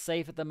sort of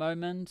safe at the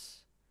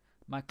moment.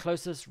 My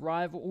closest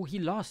rival, oh, he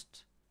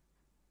lost.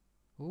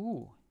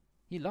 Ooh,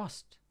 he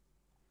lost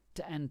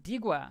to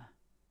Antigua.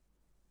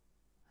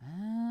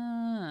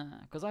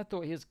 Because I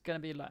thought he was going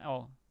to be like,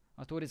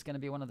 I thought he's going to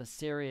be one of the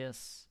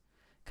serious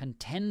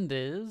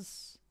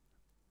contenders.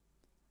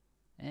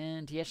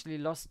 And he actually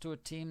lost to a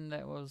team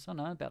that was,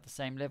 about the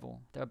same level.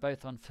 They were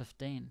both on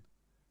 15.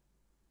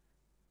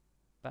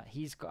 But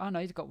he's got,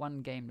 he's got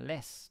 1 game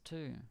less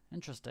too.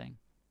 Interesting.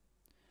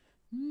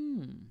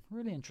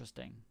 Really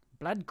interesting.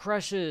 Blood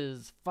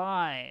Crushers,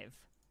 5.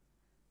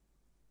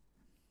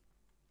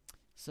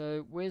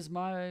 So where's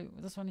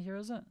this one here,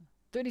 is it?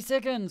 30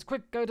 seconds,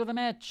 quick, go to the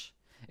match.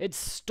 It's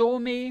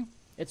stormy,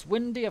 it's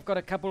windy, I've got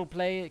a couple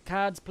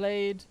cards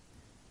played.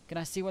 Can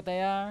I see what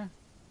they are?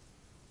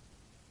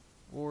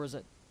 Or is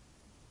it,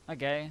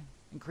 okay,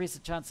 increase the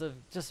chance of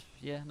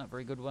not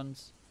very good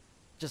ones.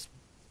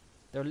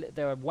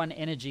 There are 1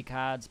 energy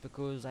cards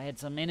because I had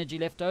some energy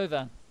left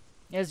over.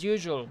 As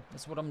usual,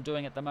 that's what I'm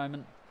doing at the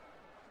moment.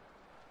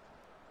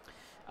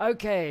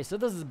 Okay, so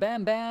this is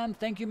Bam Bam.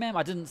 Thank you, ma'am.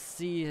 I didn't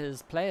see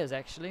his players,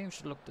 actually. We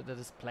should have looked at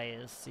his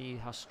players, see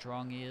how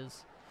strong he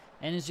is.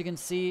 And as you can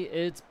see,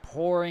 it's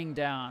pouring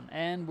down.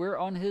 And we're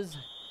on his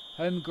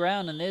home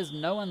ground, and there's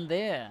no one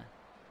there.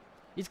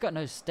 He's got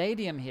no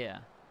stadium here.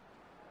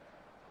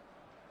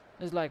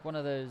 It's like one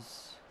of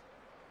those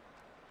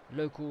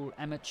local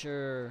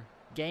amateur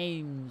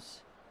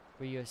games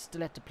where you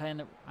still have to play in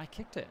the... I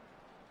kicked it.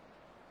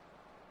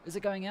 Is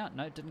it going out?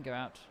 No, it didn't go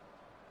out.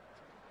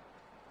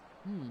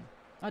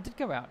 I did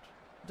go out.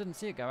 Didn't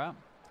see it go out.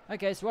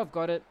 Okay, so I've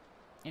got it.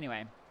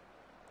 Anyway.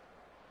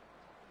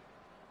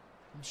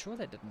 I'm sure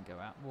that didn't go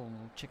out. We'll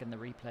check in the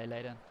replay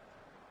later.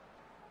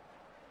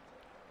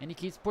 And he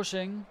keeps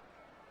pushing.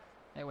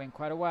 That went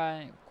quite a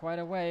way. Quite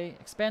a way.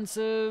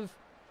 Expensive.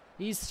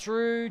 He's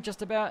through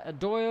just about. A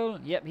Doyle.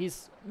 Yep,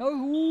 he's... No!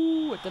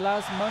 Ooh, at the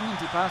last moment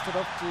he passed it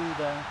off to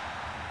the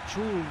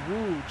Chul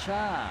Wu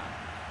Cha.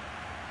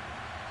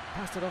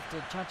 Passed it off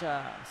to Cha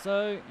Cha.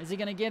 So, is he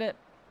going to get it?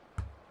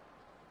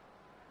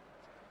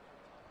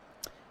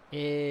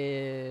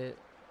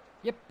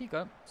 Yep, he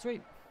got it.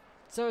 Sweet.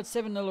 So it's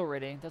 7-0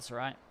 already. That's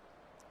right.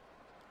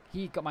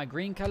 He got my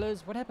green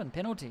colours. What happened?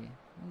 Penalty.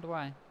 Wonder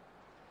why.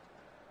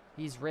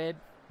 He's red.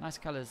 Nice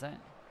colours, eh?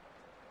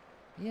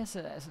 Yes,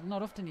 it's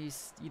not often you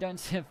don't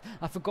have...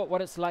 I forgot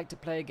what it's like to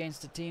play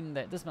against a team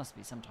that... This must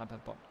be some type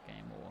of bot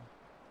game or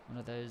one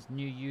of those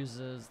new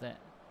users that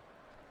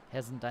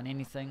hasn't done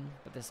anything,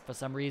 but this, for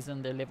some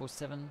reason they're level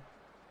 7.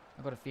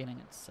 I've got a feeling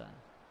it's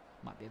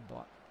might be a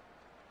bot.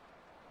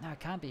 No, it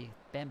can't be.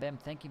 Bam Bam,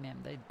 thank you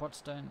ma'am.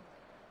 Bots don't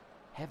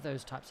have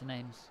those types of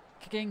names.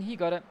 Kicking, he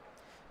got it.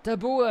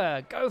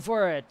 Tabua, go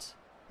for it.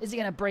 Is he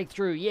going to break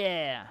through?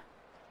 Yeah.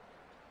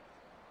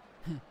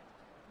 You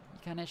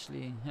can't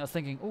actually... I was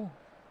thinking, oh,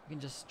 you can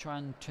just try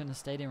and turn the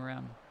stadium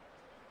around.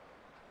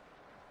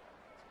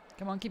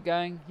 Come on, keep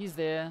going. He's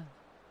there.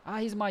 Ah,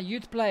 he's my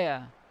youth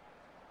player.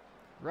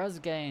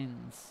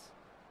 Rusgains.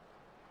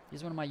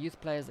 He's one of my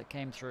youth players that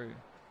came through.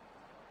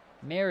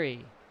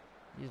 Mary.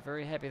 He's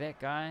very happy, that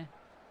guy.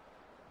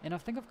 And I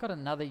think I've got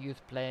another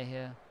youth player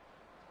here.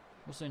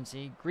 We'll soon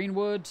see.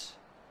 Greenwood.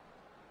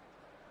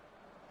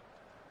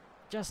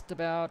 Just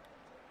about.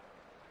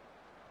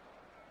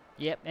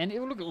 Yep, and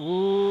look.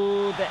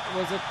 Ooh, that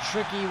was a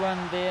tricky one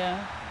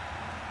there.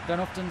 Don't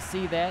often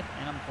see that,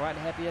 and I'm quite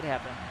happy it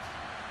happened.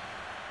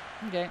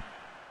 Okay.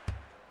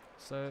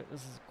 So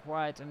this is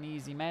quite an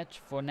easy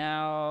match for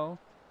now.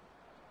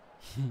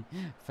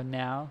 For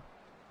now.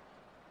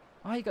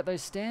 Oh, you got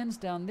those stands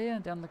down there,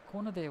 down the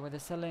corner there, where they're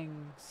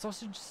selling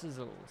sausage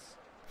sizzles.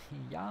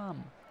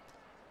 Yum.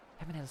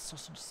 Haven't had a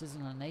sausage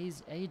sizzle in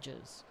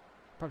ages.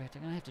 Probably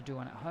gonna have to do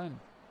one at home.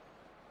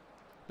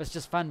 But it's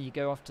just fun. You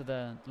go off to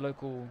the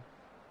local,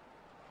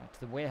 like to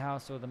the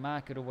warehouse or the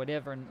market or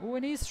whatever, and oh,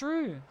 and he's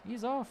through.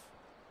 He's off.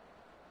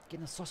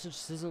 Getting a sausage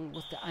sizzle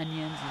with the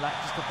onions. You like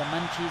just got the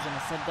munchies on a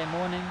Saturday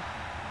morning.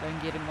 Go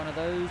and get him one of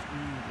those.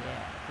 Ooh,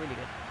 yeah, really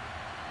good.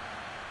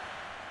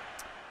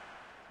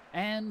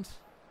 And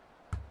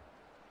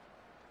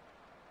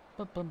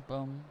bum bum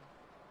bum.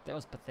 That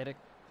was pathetic.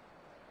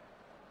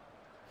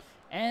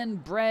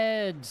 And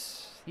Brad,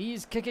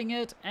 he's kicking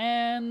it,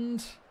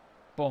 and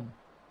boom,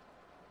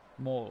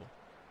 maul.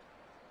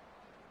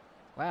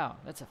 Wow,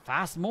 that's a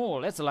fast maul.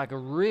 That's like a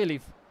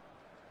really,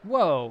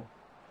 whoa,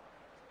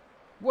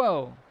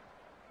 whoa.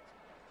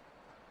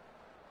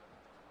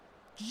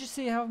 Did you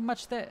see how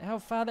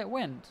far that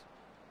went?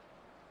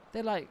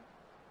 They're like,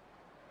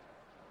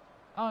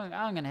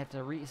 I'm gonna have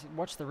to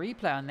watch the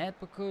replay on that,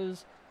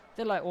 because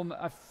they're like,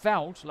 I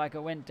felt like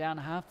it went down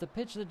half the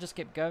pitch. They just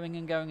kept going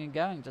and going and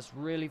going, just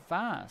really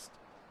fast.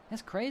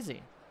 That's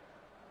crazy.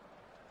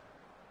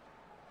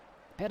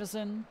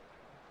 Patterson.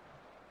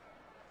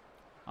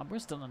 Oh, we're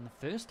still in the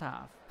first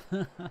half.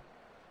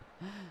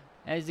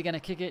 Is he going to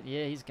kick it?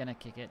 Yeah, he's going to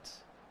kick it.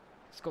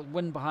 He's got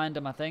wind behind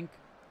him, I think.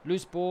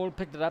 Loose ball,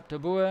 picked it up to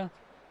Boer.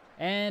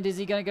 And is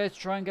he going to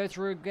try and go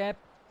through a gap?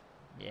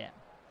 Yeah.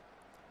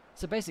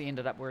 So basically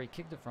ended up where he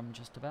kicked it from,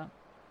 just about.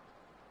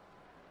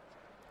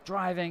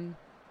 Driving.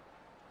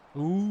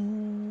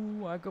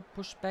 Ooh, I got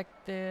pushed back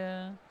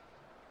there.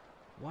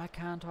 Why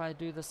can't I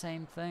do the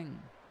same thing?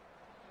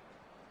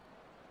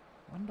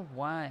 Wonder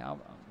why.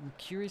 I'm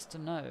curious to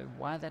know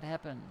why that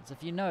happens.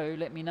 If you know,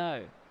 let me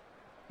know.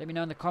 Let me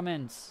know in the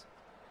comments.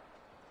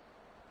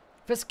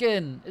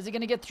 Fiskin, is he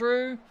going to get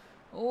through?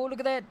 Oh, look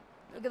at that.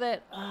 Look at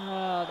that.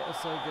 Ah, that was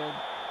so good.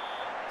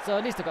 So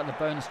at least I got the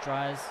bonus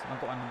tries. I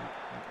got one.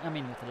 I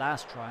mean, with the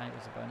last try, it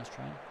was a bonus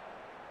try.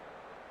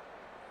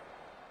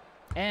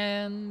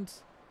 And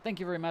thank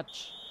you very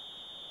much.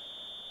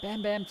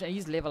 Bam Bam,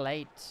 he's level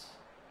 8.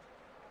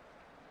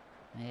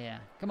 Yeah,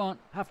 come on,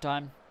 half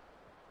time.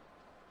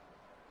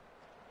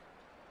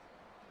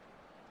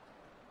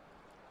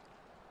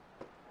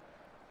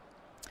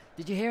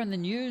 Did you hear in the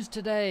news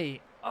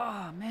today?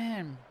 Oh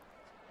man.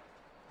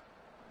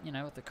 You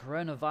know, with the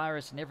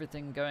coronavirus and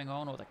everything going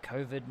on, or the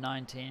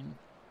COVID-19.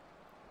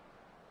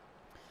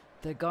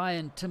 The guy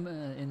in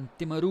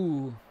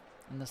Timaru,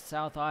 in the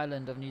South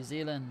Island of New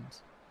Zealand,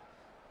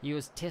 he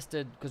was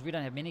tested, because we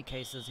don't have many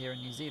cases here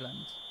in New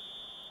Zealand.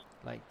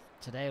 Like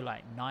today,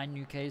 like 9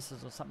 new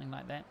cases or something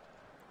like that.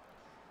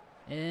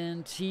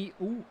 And he,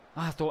 ooh,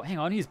 I thought, hang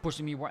on, he's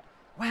pushing me right.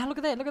 Wow, look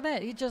at that, look at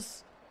that. He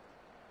just,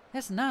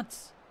 that's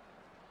nuts.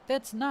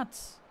 That's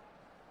nuts.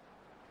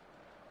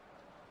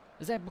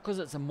 Is that because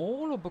it's a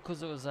maul or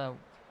because it was a...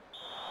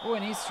 Oh,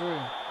 and he's through.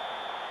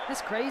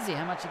 That's crazy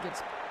how much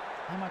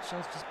how much I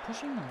was just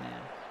pushing them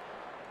there.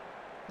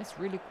 That's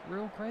really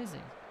real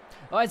crazy.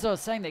 Oh, as I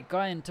was saying, that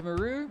guy in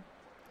Timaru,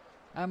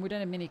 we don't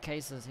have many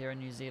cases here in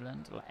New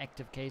Zealand, like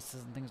active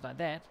cases and things like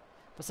that.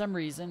 For some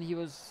reason, he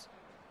was...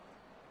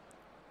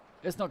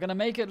 It's not going to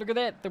make it. Look at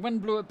that. The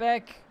wind blew it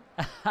back.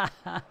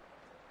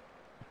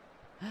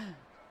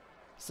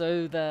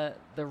 So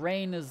the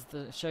rain is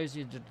shows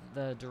you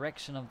the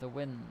direction of the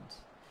wind.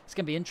 It's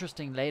going to be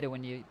interesting later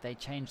when they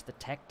change the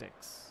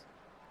tactics.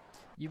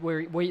 Where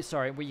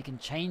you can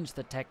change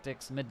the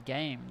tactics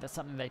mid-game. That's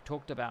something they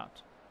talked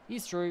about.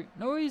 He's through.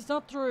 No, he's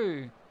not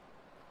through.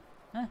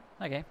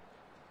 Okay.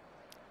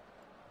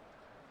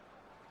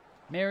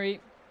 Mary,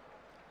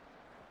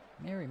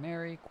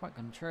 quite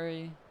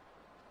contrary.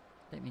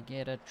 Let me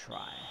get a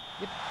try.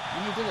 Yep,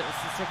 and he did it.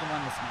 It's the second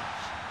one this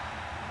match.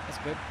 That's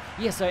good.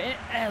 Yeah, so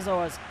as I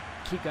was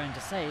keep going to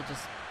say,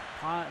 just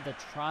the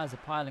tries are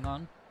piling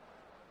on.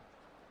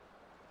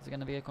 Is it going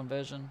to be a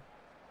conversion?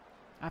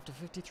 After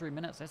 53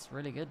 minutes, that's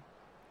really good.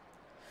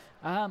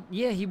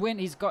 Yeah, he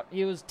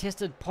was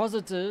tested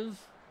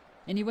positive,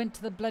 and he went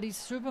to the bloody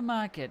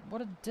supermarket.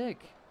 What a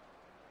dick.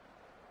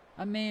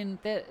 I mean,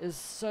 that is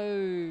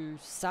so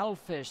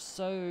selfish,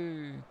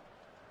 so...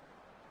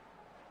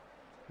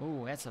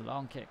 Oh, that's a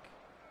long kick.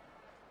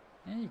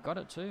 Yeah, you got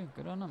it too.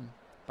 Good on him.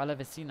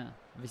 Pallavecino.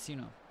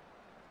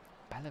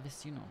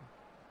 Pallavecino.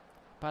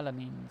 Palla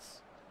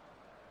means...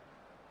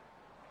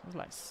 It was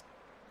like...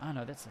 Oh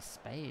no, that's a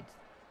spade.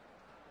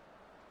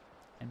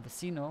 And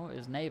vecino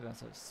is neighbor,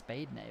 so it's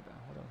spade neighbor.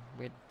 What a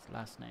weird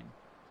last name.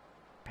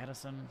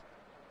 Patterson.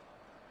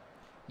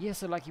 Yeah,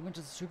 so like he went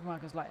to the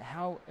supermarket, it's like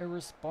how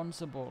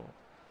irresponsible.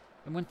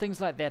 And when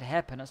things like that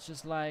happen, it's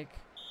just like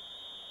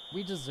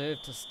we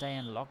deserve to stay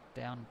in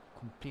lockdown,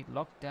 complete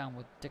lockdown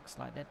with dicks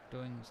like that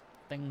doing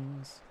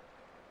things.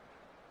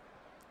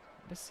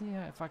 Let's see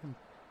if I can...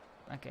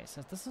 Okay,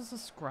 so this is a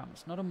scrum,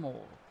 it's not a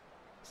maul.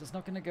 So it's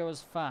not going to go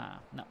as far.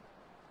 No.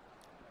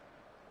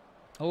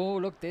 Oh,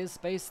 look, there's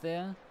space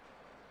there.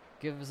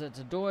 Gives it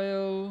to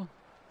Doyle.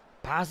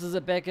 Passes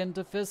it back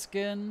into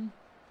Fiskin.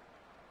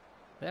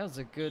 That was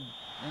a good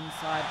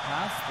inside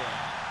pass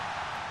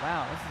there.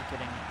 Wow, this is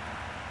getting...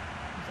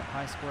 It's a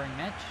high-scoring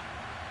match.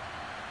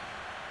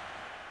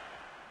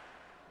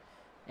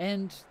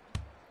 And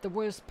the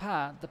worst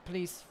part, the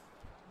police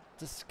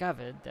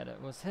discovered that it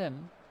was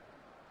him,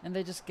 and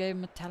they just gave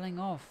him a telling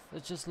off.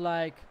 It's just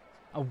like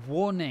a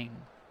warning.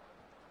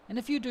 And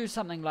if you do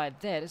something like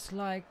that, it's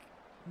like,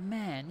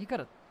 man, you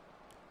gotta...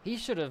 He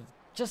should have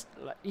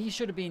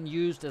been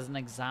used as an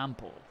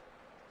example.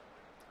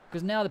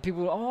 Because now the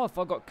people, oh, if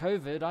I got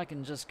COVID, I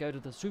can just go to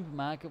the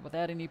supermarket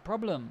without any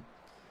problem.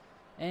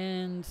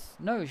 And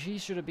no, he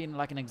should have been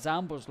like an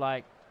example. It's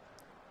like,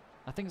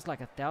 I think it's like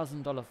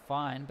 $1,000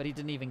 fine, but he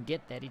didn't even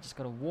get that. He just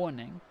got a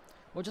warning.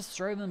 Or just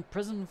throw him in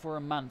prison for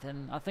a month,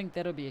 and I think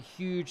that'll be a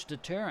huge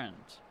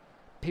deterrent.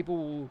 People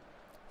will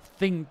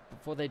think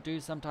before they do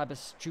some type of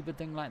stupid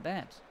thing like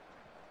that.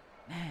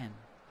 Man.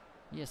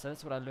 Yeah, so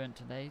that's what I learned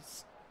today.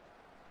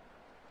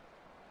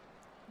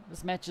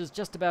 This match is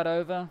just about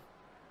over.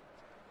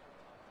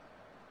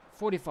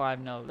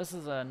 45-0. This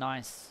is a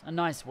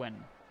nice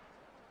win.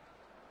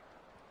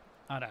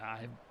 I don't know.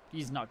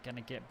 He's not going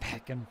to get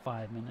back in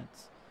 5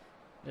 minutes.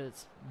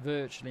 It's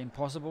virtually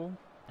impossible.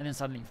 And then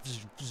suddenly,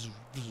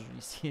 you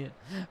see it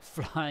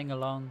flying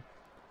along.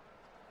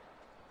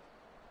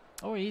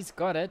 Oh, he's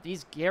got it.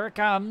 Here it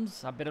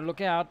comes. I better look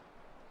out.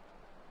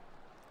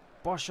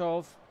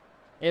 Boshov,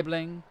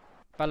 Ebling,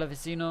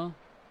 Pallavecino.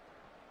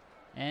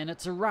 And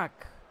it's a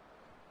ruck.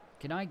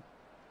 Can I...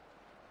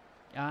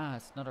 Ah,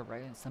 it's not a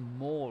ruck. It's a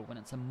maul. When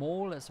it's a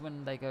maul, it's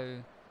when they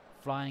go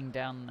flying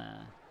down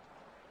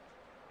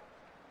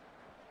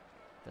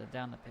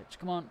down the pitch.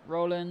 Come on,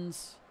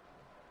 Rollins.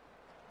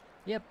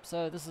 Yep,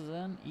 so this is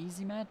an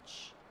easy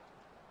match.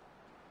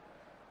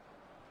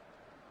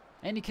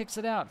 And he kicks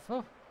it out.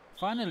 Oh,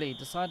 finally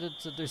decided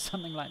to do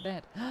something like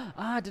that.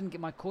 I didn't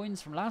get my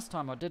coins from last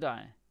time, or did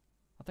I?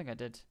 I think I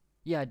did.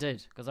 Yeah, I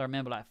did, because I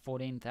remember like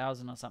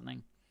 14,000 or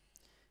something.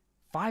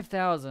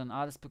 5,000.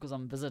 Ah, that's because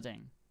I'm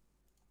visiting.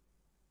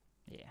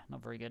 Yeah,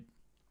 not very good.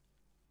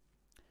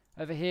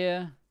 Over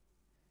here.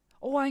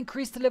 Oh, I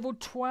increased to level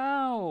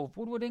 12.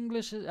 Woodward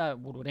England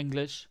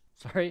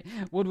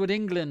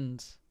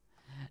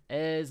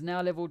is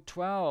now level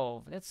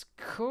 12. That's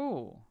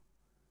cool.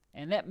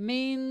 And that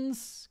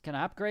means, can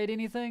I upgrade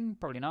anything?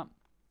 Probably not.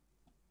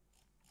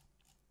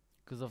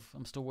 Because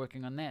I'm still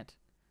working on that.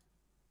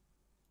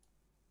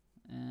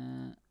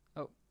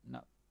 Oh,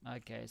 no.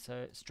 Okay,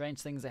 so strange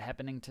things are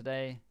happening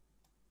today.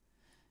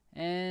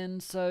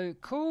 And so,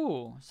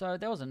 cool. So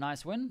that was a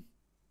nice win.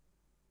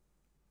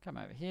 Come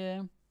over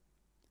here.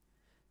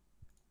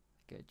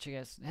 Go check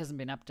out. It hasn't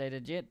been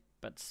updated yet,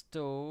 but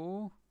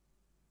still...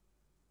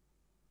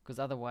 Because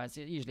otherwise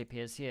it usually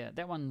appears here.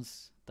 That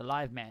one's the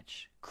live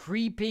match.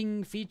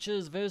 Creeping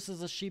features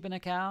versus a sheep and a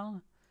cow.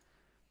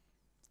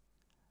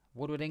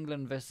 Woodward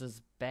England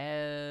versus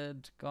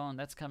Bad Gone.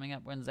 That's coming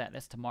up. When's that?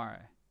 That's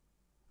tomorrow.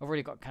 I've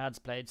already got cards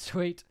played.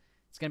 Sweet.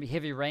 It's going to be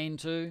heavy rain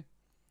too.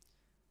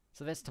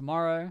 So that's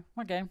tomorrow.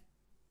 Okay.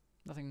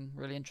 Nothing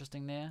really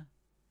interesting there.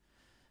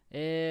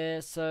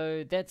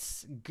 So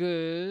that's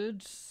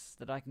good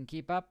that I can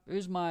keep up. Who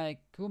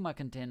are my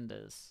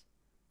contenders?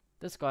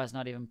 This guy's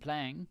not even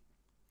playing.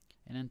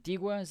 And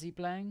Antigua, is he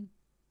playing?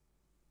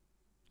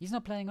 He's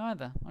not playing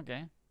either.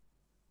 Okay.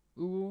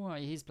 Ooh,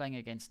 he's playing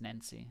against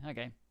Nancy.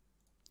 Okay.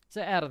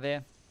 So out of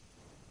there.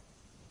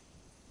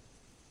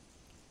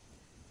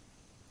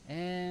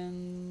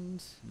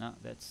 And no,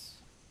 let's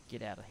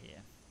get out of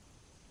here.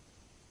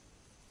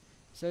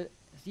 So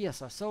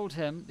yes, I sold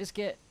him. Let's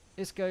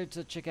go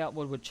to check out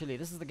Woodward Chile.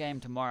 This is the game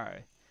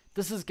tomorrow.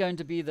 This is going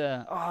to be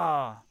the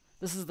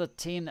this is the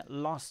team that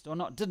lost or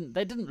not didn't.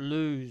 They didn't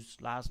lose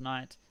last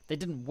night. They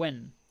didn't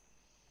win.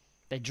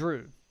 They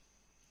drew.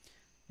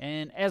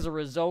 And as a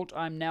result,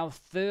 I'm now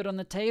third on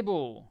the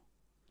table.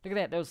 Look at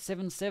that. There was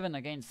 7-7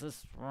 against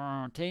this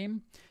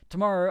team.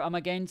 Tomorrow, I'm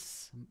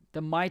against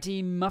the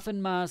mighty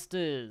Muffin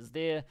Masters.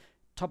 They're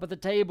top of the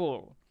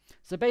table.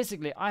 So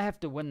basically, I have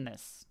to win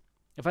this.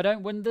 If I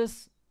don't win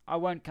this, I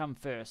won't come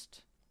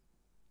first.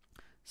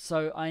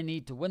 So I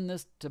need to win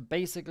this to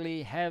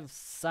basically have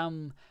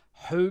some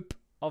hope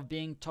of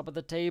being top of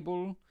the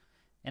table.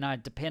 And I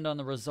depend on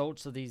the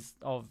results of these,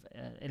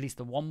 at least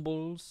the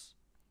Wombles,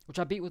 which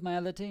I beat with my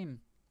other team.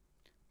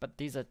 But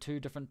these are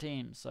two different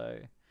teams, so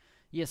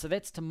yeah, so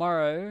that's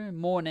tomorrow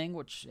morning,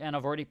 and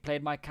I've already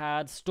played my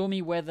cards.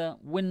 Stormy weather,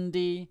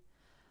 windy,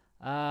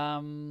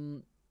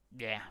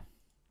 yeah.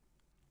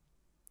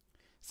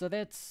 So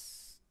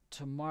that's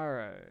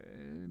tomorrow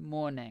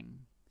morning.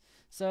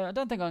 So I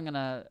don't think I'm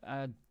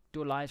gonna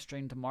do a live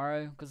stream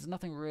tomorrow because there's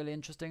nothing really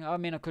interesting. I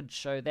mean, I could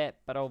show that,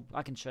 but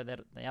I can show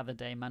that the other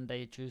day,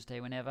 Monday, Tuesday,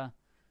 whenever,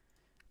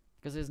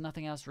 because there's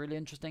nothing else really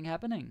interesting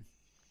happening.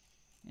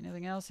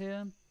 Anything else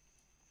here?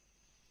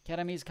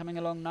 Academy's coming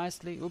along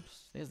nicely.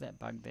 Oops, there's that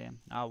bug there.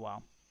 Oh,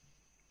 well.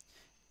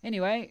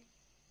 Anyway,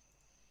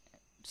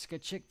 just go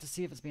check to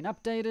see if it's been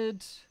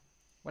updated.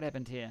 What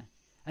happened here?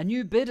 A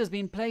new bid has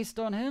been placed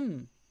on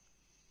him.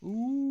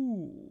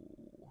 Ooh.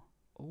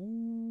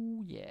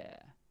 Ooh, yeah.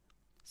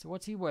 So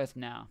what's he worth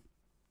now?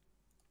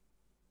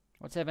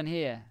 What's happened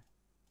here?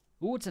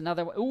 Ooh, it's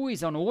another one. Ooh,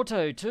 he's on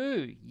auto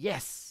too.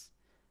 Yes.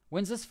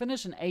 When's this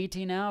finish? In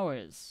 18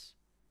 hours.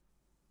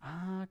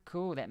 Ah,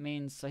 cool. That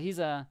means, so he's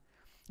a...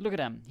 Look at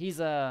him. He's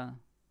a...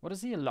 What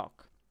is he? A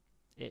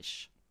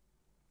lock-ish.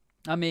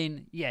 I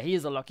mean, yeah, he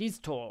is a lock. He's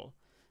tall.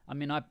 I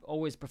mean, I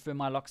always prefer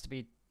my locks to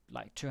be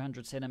like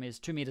 200 centimeters,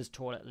 2 meters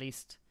tall at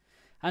least.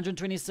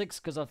 126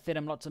 because I've fed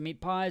him lots of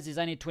meat pies. He's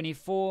only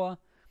 24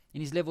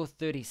 and he's level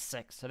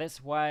 36. So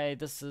that's why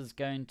this is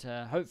going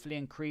to hopefully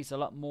increase a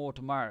lot more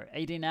tomorrow.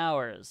 18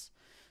 hours.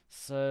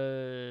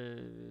 So,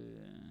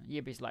 yeah,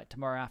 but it's like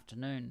tomorrow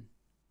afternoon.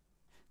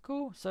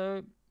 Cool.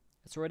 So...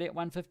 It's already at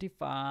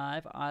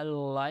 155. I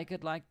like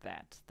it like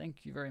that.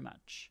 Thank you very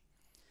much.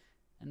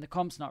 And the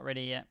comp's not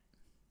ready yet.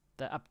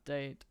 The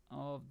update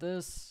of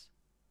this.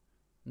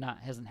 Nah,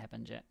 it hasn't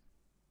happened yet.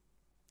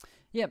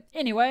 Yeah,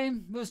 anyway,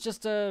 it was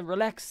just a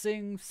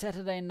relaxing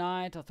Saturday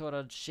night. I thought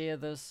I'd share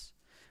this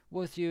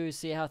with you,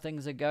 see how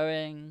things are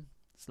going.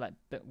 It's like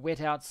a bit wet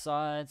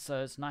outside,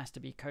 so it's nice to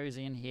be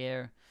cozy in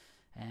here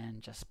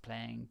and just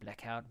playing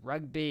Blackout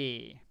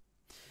Rugby.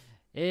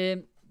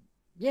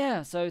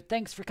 Yeah, so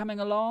thanks for coming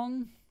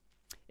along.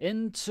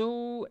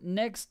 Until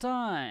next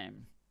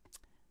time,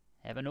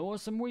 have an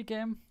awesome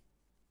weekend.